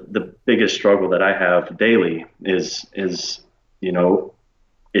the biggest struggle that I have daily is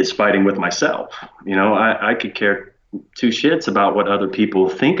fighting with myself. I could care two shits about what other people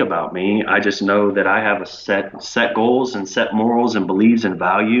think about me. I just know that I have a set goals and set morals and beliefs and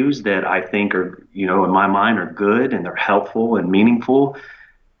values that I think are, in my mind are good and they're helpful and meaningful.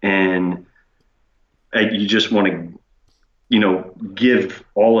 And you just want to, give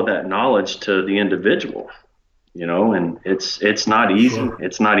all of that knowledge to the individual. and it's not easy. Sure.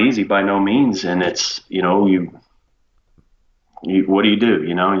 It's not easy by no means. And it's, you what do?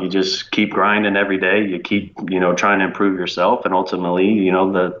 You just keep grinding every day. You keep, trying to improve yourself, and ultimately,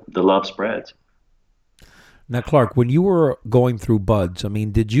 the love spreads. Now, Clark, when you were going through Buds, I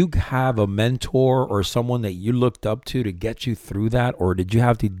mean, did you have a mentor or someone that you looked up to get you through that? Or did you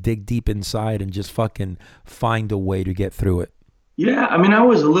have to dig deep inside and just fucking find a way to get through it? Yeah, I mean, I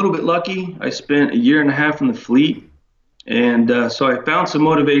was a little bit lucky. I spent a year and a half in the fleet, and so I found some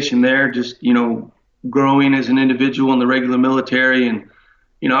motivation there, just, growing as an individual in the regular military. And,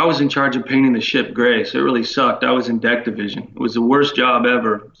 I was in charge of painting the ship gray, so it really sucked. I was in deck division. It was the worst job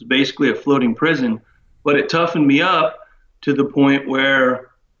ever. It was basically a floating prison, but it toughened me up to the point where,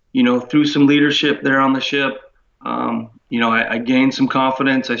 through some leadership there on the ship, I gained some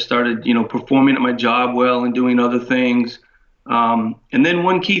confidence. I started, performing at my job well and doing other things. And then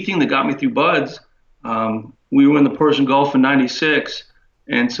one key thing that got me through Buds, we were in the Persian Gulf in '96,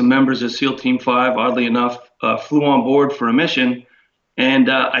 and some members of SEAL Team 5, oddly enough, flew on board for a mission. And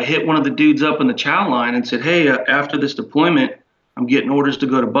I hit one of the dudes up in the chow line and said, "Hey, after this deployment, I'm getting orders to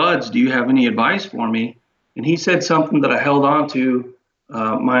go to Buds. Do you have any advice for me?" And he said something that I held on to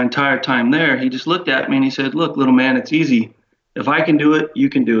my entire time there. He just looked at me and he said, "Look, little man, it's easy. If I can do it, you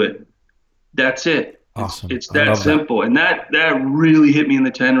can do it. That's it. Awesome. It's that simple." And that really hit me in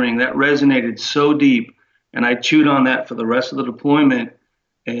the 10 ring. That resonated so deep. And I chewed on that for the rest of the deployment.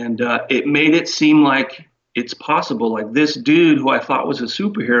 And it made it seem like it's possible. Like, this dude who I thought was a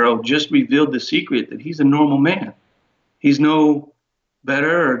superhero just revealed the secret that he's a normal man. He's no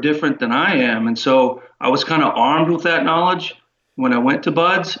better or different than I am. And so I was kind of armed with that knowledge when I went to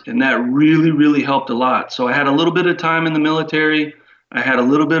Buds, and that really, really helped a lot. So I had a little bit of time in the military. I had a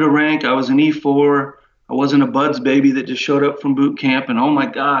little bit of rank. I was an E4. I wasn't a Buds baby that just showed up from boot camp. And oh my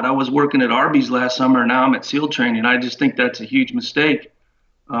God, I was working at Arby's last summer, and now I'm at SEAL training. I just think that's a huge mistake.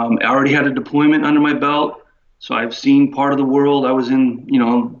 I already had a deployment under my belt. So I've seen part of the world. I was in,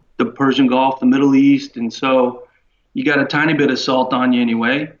 the Persian Gulf, the Middle East. And so you got a tiny bit of salt on you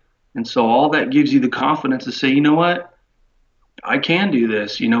anyway. And so all that gives you the confidence to say, you know what? I can do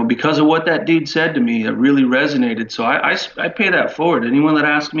this, because of what that dude said to me. It really resonated. So I pay that forward. Anyone that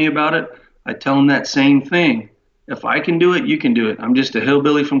asks me about it, I tell them that same thing. If I can do it, you can do it. I'm just a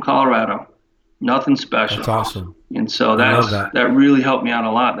hillbilly from Colorado. Nothing special. That's awesome. And so that really helped me out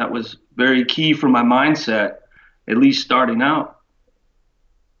a lot. That was very key for my mindset, at least starting out.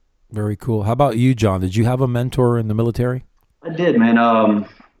 Very cool. How about you, John? Did you have a mentor in the military? I did, man.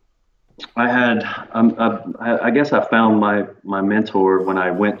 I had, I guess I found my mentor when I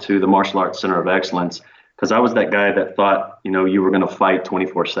went to the Martial Arts Center of Excellence, because I was that guy that thought, you were going to fight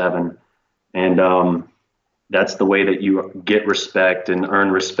 24/7. And that's the way that you get respect and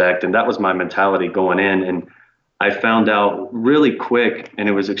earn respect. And that was my mentality going in. And I found out really quick, and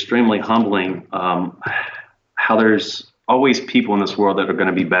it was extremely humbling, how there's always people in this world that are going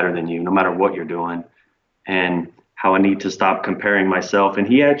to be better than you, no matter what you're doing, and how I need to stop comparing myself. And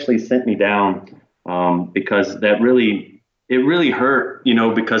he actually sent me down because it really hurt,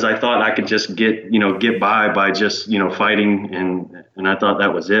 because I thought I could just get by just, fighting. And I thought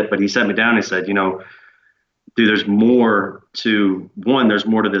that was it. But he sent me down and he said, dude, there's more to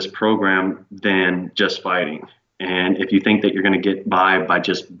this program than just fighting. And if you think that you're going to get by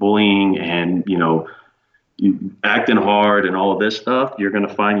just bullying and, you acting hard and all of this stuff, you're going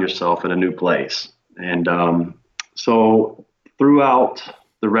to find yourself in a new place. And so throughout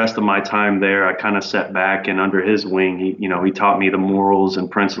the rest of my time there, I kind of sat back, and under his wing, he taught me the morals and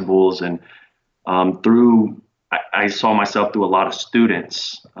principles. And I saw myself through a lot of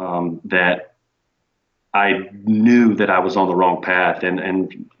students that I knew that I was on the wrong path.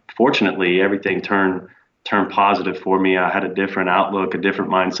 And fortunately, everything turned positive for me. I had a different outlook, a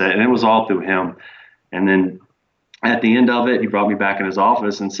different mindset, and it was all through him. And then at the end of it, he brought me back in his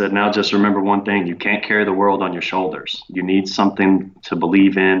office and said, "Now just remember one thing, you can't carry the world on your shoulders. You need something to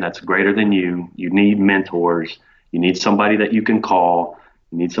believe in that's greater than you. You need mentors. You need somebody that you can call.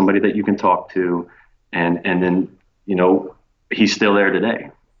 You need somebody that you can talk to." And then, he's still there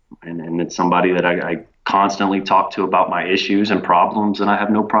today. And it's somebody that I constantly talk to about my issues and problems. And I have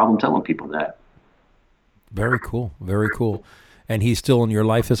no problem telling people that. Very cool. Very cool. And he's still in your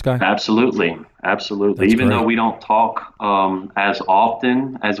life, this guy? Absolutely. Absolutely. That's Even great. though we don't talk as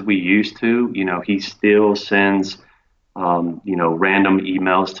often as we used to, he still sends, random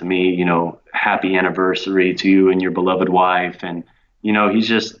emails to me, happy anniversary to you and your beloved wife. And, he's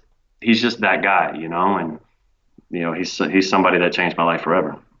just that guy, and, he's somebody that changed my life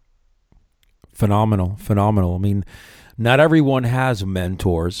forever. Phenomenal. I mean, not everyone has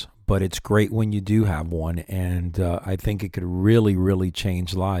mentors, but it's great when you do have one, and I think it could really, really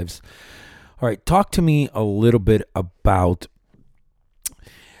change lives. All right, talk to me a little bit about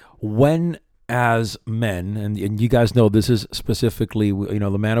when, as men, and you guys know this is specifically,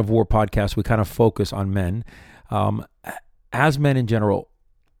 the Man of War podcast, we kind of focus on men. As men in general,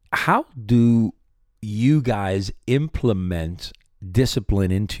 how do you guys implement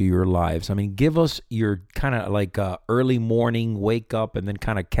discipline into your lives? I mean, give us your kind of like early morning wake up and then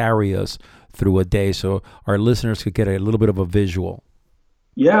kind of carry us through a day so our listeners could get a little bit of a visual.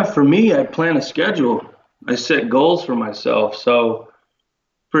 Yeah, for me, I plan a schedule. I set goals for myself. So,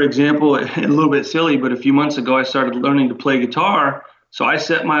 for example, a little bit silly, but a few months ago, I started learning to play guitar. So I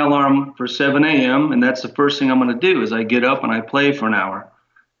set my alarm for 7 a.m., and that's the first thing I'm going to do is I get up and I play for an hour.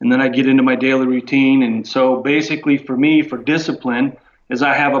 And then I get into my daily routine. And so basically for me, for discipline, is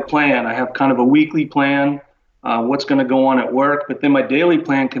I have a plan. I have kind of a weekly plan, what's going to go on at work. But then my daily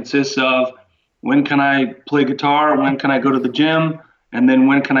plan consists of when can I play guitar, when can I go to the gym, and then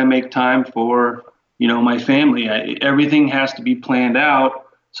when can I make time for, my family. Everything has to be planned out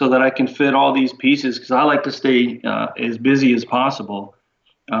so that I can fit all these pieces because I like to stay as busy as possible.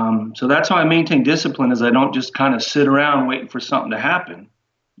 So that's how I maintain discipline is I don't just kind of sit around waiting for something to happen.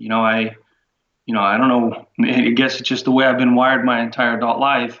 I don't know, I guess it's just the way I've been wired my entire adult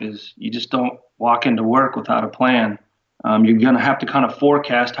life is you just don't walk into work without a plan. You're going to have to kind of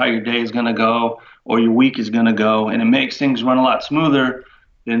forecast how your day is going to go or your week is going to go. And it makes things run a lot smoother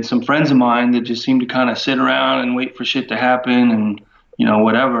than some friends of mine that just seem to kind of sit around and wait for shit to happen and,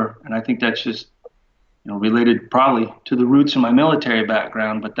 whatever. And I think that's just, related probably to the roots of my military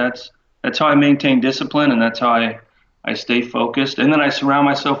background. But that's how I maintain discipline and that's how I stay focused. And then I surround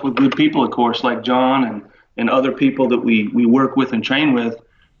myself with good people, of course, like John and other people that we work with and train with.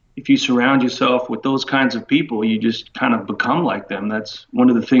 If you surround yourself with those kinds of people, you just kind of become like them. That's one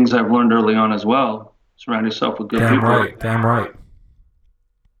of the things I've learned early on as well. Surround yourself with good people. Damn right.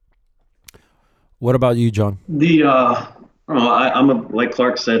 What about you, John? Like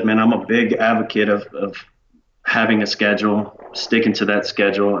Clark said, man, I'm a big advocate of having a schedule, sticking to that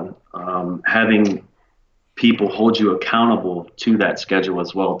schedule, and having people hold you accountable to that schedule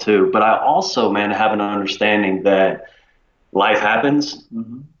as well too. But I also, man, have an understanding that life happens.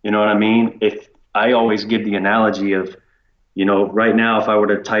 Mm-hmm. You know what I mean? If I always give the analogy of, right now, if I were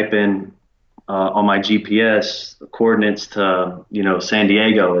to type in on my GPS the coordinates to, San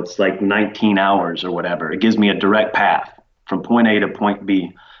Diego, it's like 19 hours or whatever. It gives me a direct path from point A to point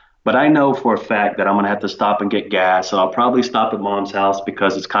B. But I know for a fact that I'm going to have to stop and get gas. So I'll probably stop at Mom's house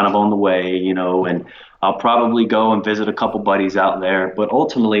because it's kind of on the way, and I'll probably go and visit a couple buddies out there. But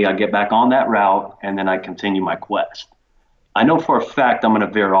ultimately, I get back on that route and then I continue my quest. I know for a fact I'm going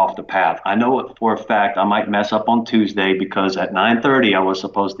to veer off the path. I know for a fact I might mess up on Tuesday because at 9:30 I was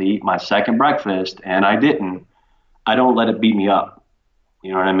supposed to eat my second breakfast and I didn't. I don't let it beat me up.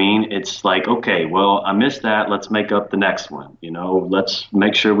 You know what I mean? It's like, okay, well, I missed that. Let's make up the next one. Let's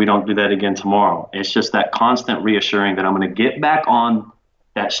make sure we don't do that again tomorrow. It's just that constant reassuring that I'm going to get back on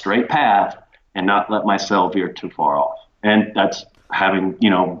that straight path and not let myself veer too far off. And that's having,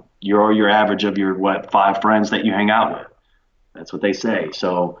 your average of your, 5 friends that you hang out with. That's what they say.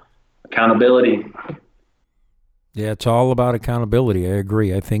 So accountability. Yeah, it's all about accountability. I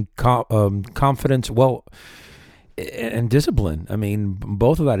agree. I think confidence, and discipline. I mean,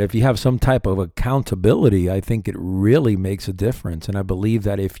 both of that. If you have some type of accountability, I think it really makes a difference. And I believe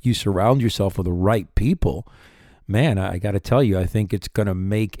that if you surround yourself with the right people, man, I got to tell you, I think it's going to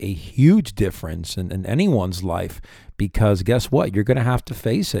make a huge difference in anyone's life because guess what? You're going to have to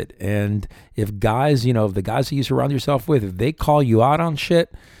face it. And if guys, if the guys that you surround yourself with, if they call you out on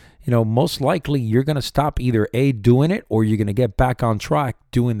shit, most likely you're going to stop either A, doing it, or you're going to get back on track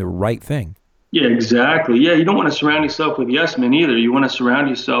doing the right thing. Yeah, exactly. Yeah, you don't want to surround yourself with yes men either. You want to surround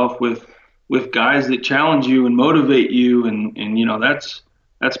yourself with guys that challenge you and motivate you, and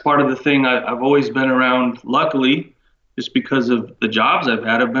that's part of the thing I've always been around. Luckily, just because of the jobs I've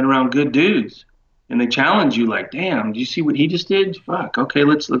had, I've been around good dudes, and they challenge you like, "Damn, do you see what he just did? Fuck, okay,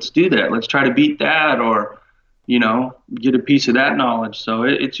 let's do that. Let's try to beat that, or get a piece of that knowledge." So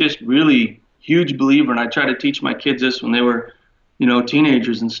it's just really huge believer, and I try to teach my kids this when they were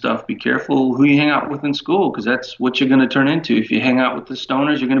teenagers and stuff. Be careful who you hang out with in school because that's what you're going to turn into. If you hang out with the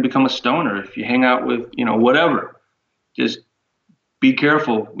stoners, you're going to become a stoner. If you hang out with, whatever, just be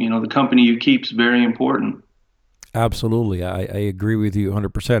careful. The company you keep is very important. Absolutely. I agree with you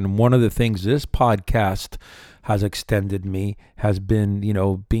 100%. And one of the things this podcast has extended me has been,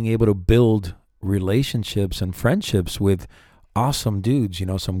 being able to build relationships and friendships with awesome dudes,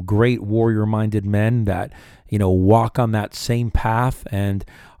 some great warrior-minded men that, walk on that same path and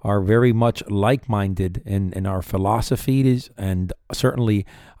are very much like-minded in our philosophies and certainly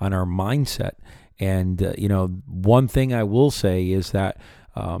on our mindset. And, one thing I will say is that,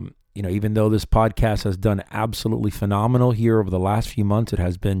 even though this podcast has done absolutely phenomenal here over the last few months, it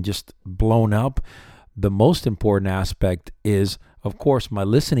has been just blown up. The most important aspect is, of course, my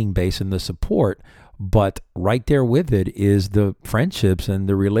listening base and the support. But right there with it is the friendships and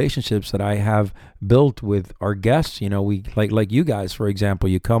the relationships that I have built with our guests. We like you guys, for example,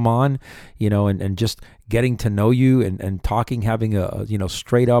 you come on, and just getting to know you and talking, having a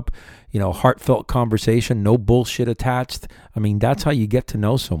straight up, heartfelt conversation, no bullshit attached. I mean, that's how you get to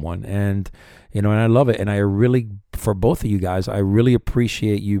know someone. And, and I love it. And I really, for both of you guys, I really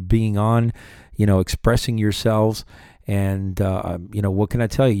appreciate you being on, expressing yourselves. And, what can I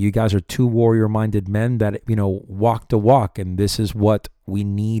tell you? You guys are two warrior-minded men that, walk the walk. And this is what we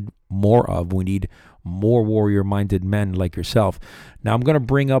need more of. We need more warrior-minded men like yourself. Now, I'm going to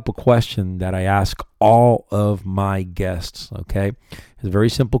bring up a question that I ask all of my guests, okay? It's very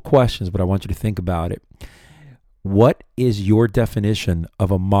simple questions, but I want you to think about it. What is your definition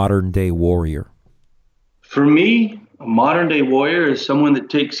of a modern-day warrior? For me, a modern-day warrior is someone that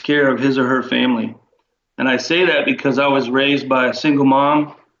takes care of his or her family. And I say that because I was raised by a single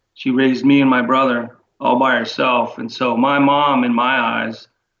mom. She raised me and my brother all by herself. And so my mom, in my eyes,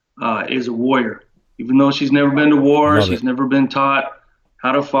 is a warrior. Even though she's never been to war, she's never been taught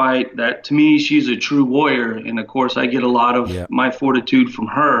how to fight. That, to me, she's a true warrior. And, of course, I get a lot of my fortitude from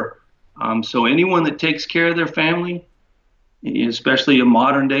her. So anyone that takes care of their family, especially a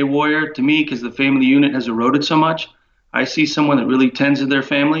modern-day warrior, to me, because the family unit has eroded so much, I see someone that really tends to their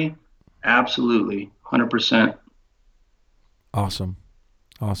family, absolutely. 100%. Awesome.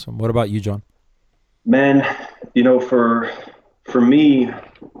 What about you, John? Man, for me,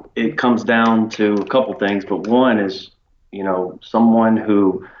 it comes down to a couple things, but one is, someone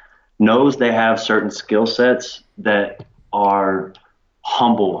who knows they have certain skill sets that are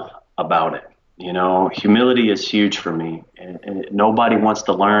humble about it. Humility is huge for me, and nobody wants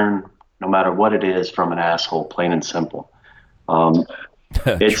to learn, no matter what it is, from an asshole, plain and simple.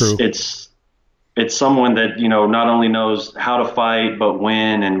 It's someone that, not only knows how to fight, but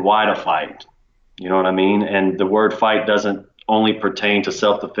when and why to fight. You know what I mean? And the word fight doesn't only pertain to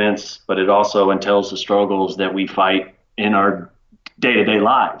self-defense, but it also entails the struggles that we fight in our day-to-day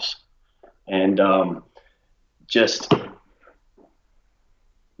lives. And just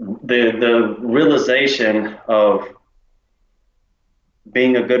the realization of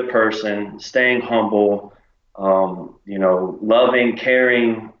being a good person, staying humble, loving,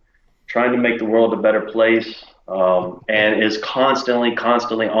 caring, trying to make the world a better place, and is constantly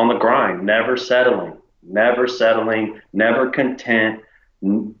on the grind, never settling, never content,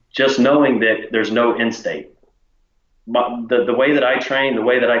 just knowing that there's no end state. But the way that I train, the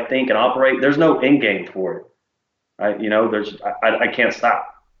way that I think and operate, there's no end game for it. I can't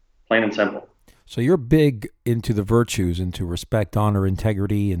stop, plain and simple. So you're big into the virtues, into respect, honor,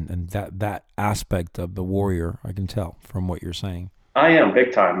 integrity, and that aspect of the warrior, I can tell from what you're saying. I am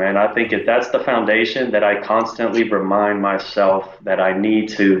big time, man. I think that's the foundation that I constantly remind myself that I need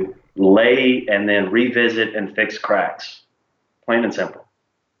to lay and then revisit and fix cracks. Plain and simple.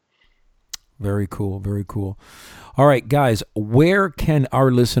 Very cool. All right, guys, where can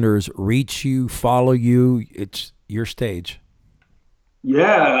our listeners reach you, follow you? It's your stage.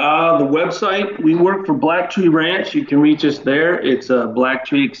 Yeah, the website, we work for Black Tree Ranch. You can reach us there. It's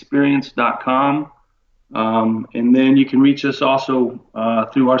blacktreeexperience.com. And then you can reach us also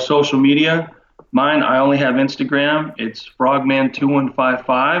through our social media. Mine, I only have Instagram. It's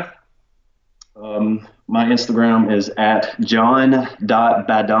frogman2155. My Instagram is at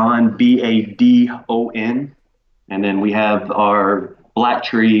john.badon, Badon. And then we have our Black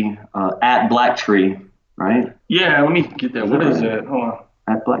Tree, at Black Tree, right? Yeah, let me get that. What is it? Hold on.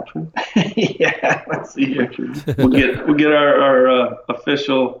 At Black Tree? Yeah, let's see here. We'll get our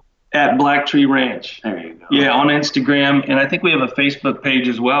official at Black Tree Ranch. There you go. Yeah, on Instagram. And I think we have a Facebook page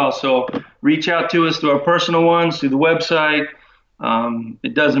as well. So reach out to us through our personal ones, through the website.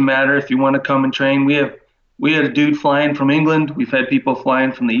 It doesn't matter if you want to come and train. We had a dude flying from England. We've had people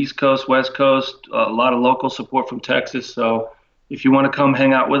flying from the East Coast, West Coast, a lot of local support from Texas. So if you want to come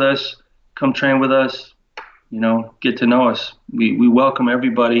hang out with us, come train with us, get to know us. We welcome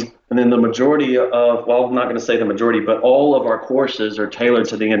everybody. And then the majority of, well, I'm not going to say the majority, but all of our courses are tailored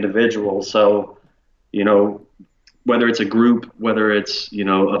to the individual. So, whether it's a group, whether it's,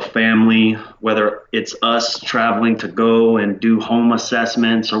 a family, whether it's us traveling to go and do home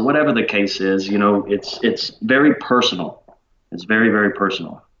assessments or whatever the case is, it's very personal. It's very, very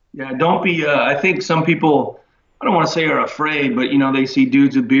personal. Yeah, don't be. I think some people, I don't want to say are afraid, but they see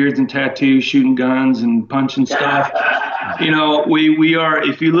dudes with beards and tattoos shooting guns and punching stuff. We are.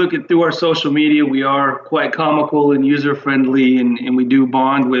 If you look at through our social media, we are quite comical and user friendly, and we do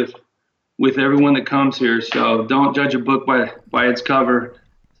bond with everyone that comes here. So don't judge a book by its cover.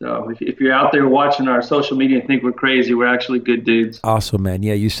 So if you're out there watching our social media and think we're crazy, we're actually good dudes. Awesome, man.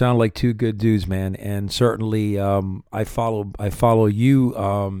 Yeah, you sound like two good dudes, man. And certainly, I follow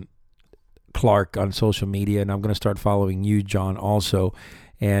you, Clark, on social media, and I'm going to start following you, John, also.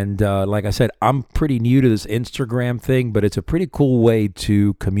 And like I said, I'm pretty new to this Instagram thing, but it's a pretty cool way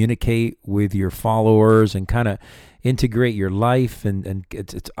to communicate with your followers and kind of integrate your life, and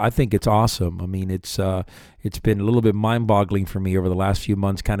it's I think it's awesome. I mean, it's been a little bit mind-boggling for me over the last few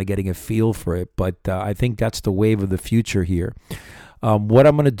months, kind of getting a feel for it. But I think that's the wave of the future here. What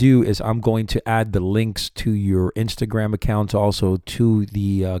I'm going to do is I'm going to add the links to your Instagram accounts, also to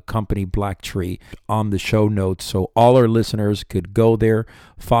the company Blacktree on the show notes, so all our listeners could go there,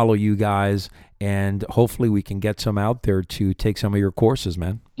 follow you guys, and hopefully we can get some out there to take some of your courses,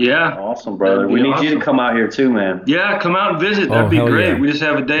 man. Yeah. Awesome, brother. We need you to come out here too, man. Yeah, come out and visit. That'd be great. Yeah. We just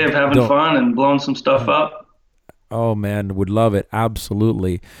have a day of having fun and blowing some stuff up. Oh, man, would love it.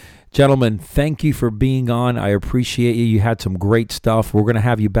 Absolutely. Gentlemen, thank you for being on. I appreciate you. You had some great stuff. We're going to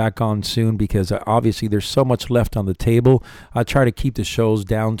have you back on soon because obviously there's so much left on the table. I try to keep the shows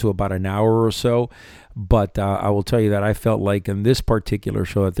down to about an hour or so, but I will tell you that I felt like in this particular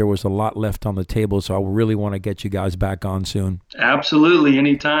show that there was a lot left on the table, so I really want to get you guys back on soon. Absolutely.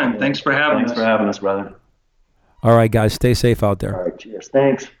 Anytime. Thanks for having us. Thanks for having us, brother. All right, guys. Stay safe out there. All right. Cheers.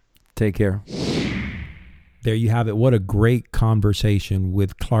 Thanks. Take care. There you have it. What a great conversation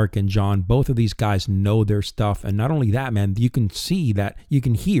with Clark and John. Both of these guys know their stuff. And not only that, man, you can see that, you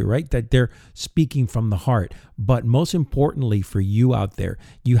can hear, right, that they're speaking from the heart. But most importantly for you out there,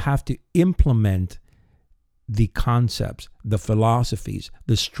 you have to implement the concepts, the philosophies,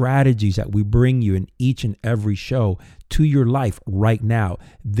 the strategies that we bring you in each and every show to your life right now.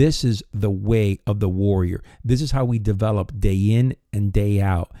 This is the way of the warrior. This is how we develop day in and day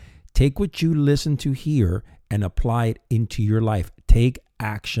out. Take what you listen to here and apply it into your life. Take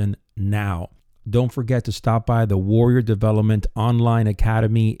action now. Don't forget to stop by the Warrior Development Online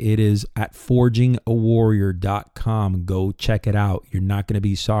Academy. It is at forgingawarrior.com. Go check it out. You're not going to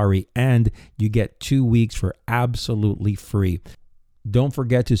be sorry. And you get 2 weeks for absolutely free. Don't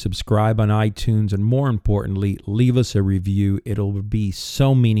forget to subscribe on iTunes, and more importantly, leave us a review. It'll be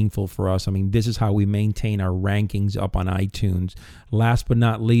so meaningful for us. I mean, this is how we maintain our rankings up on iTunes. Last but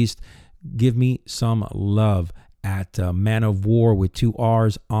not least, give me some love at Man of War with 2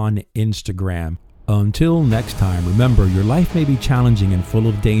 R's on Instagram. Until next time, remember, your life may be challenging and full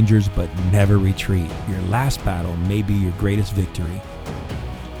of dangers, but never retreat. Your last battle may be your greatest victory.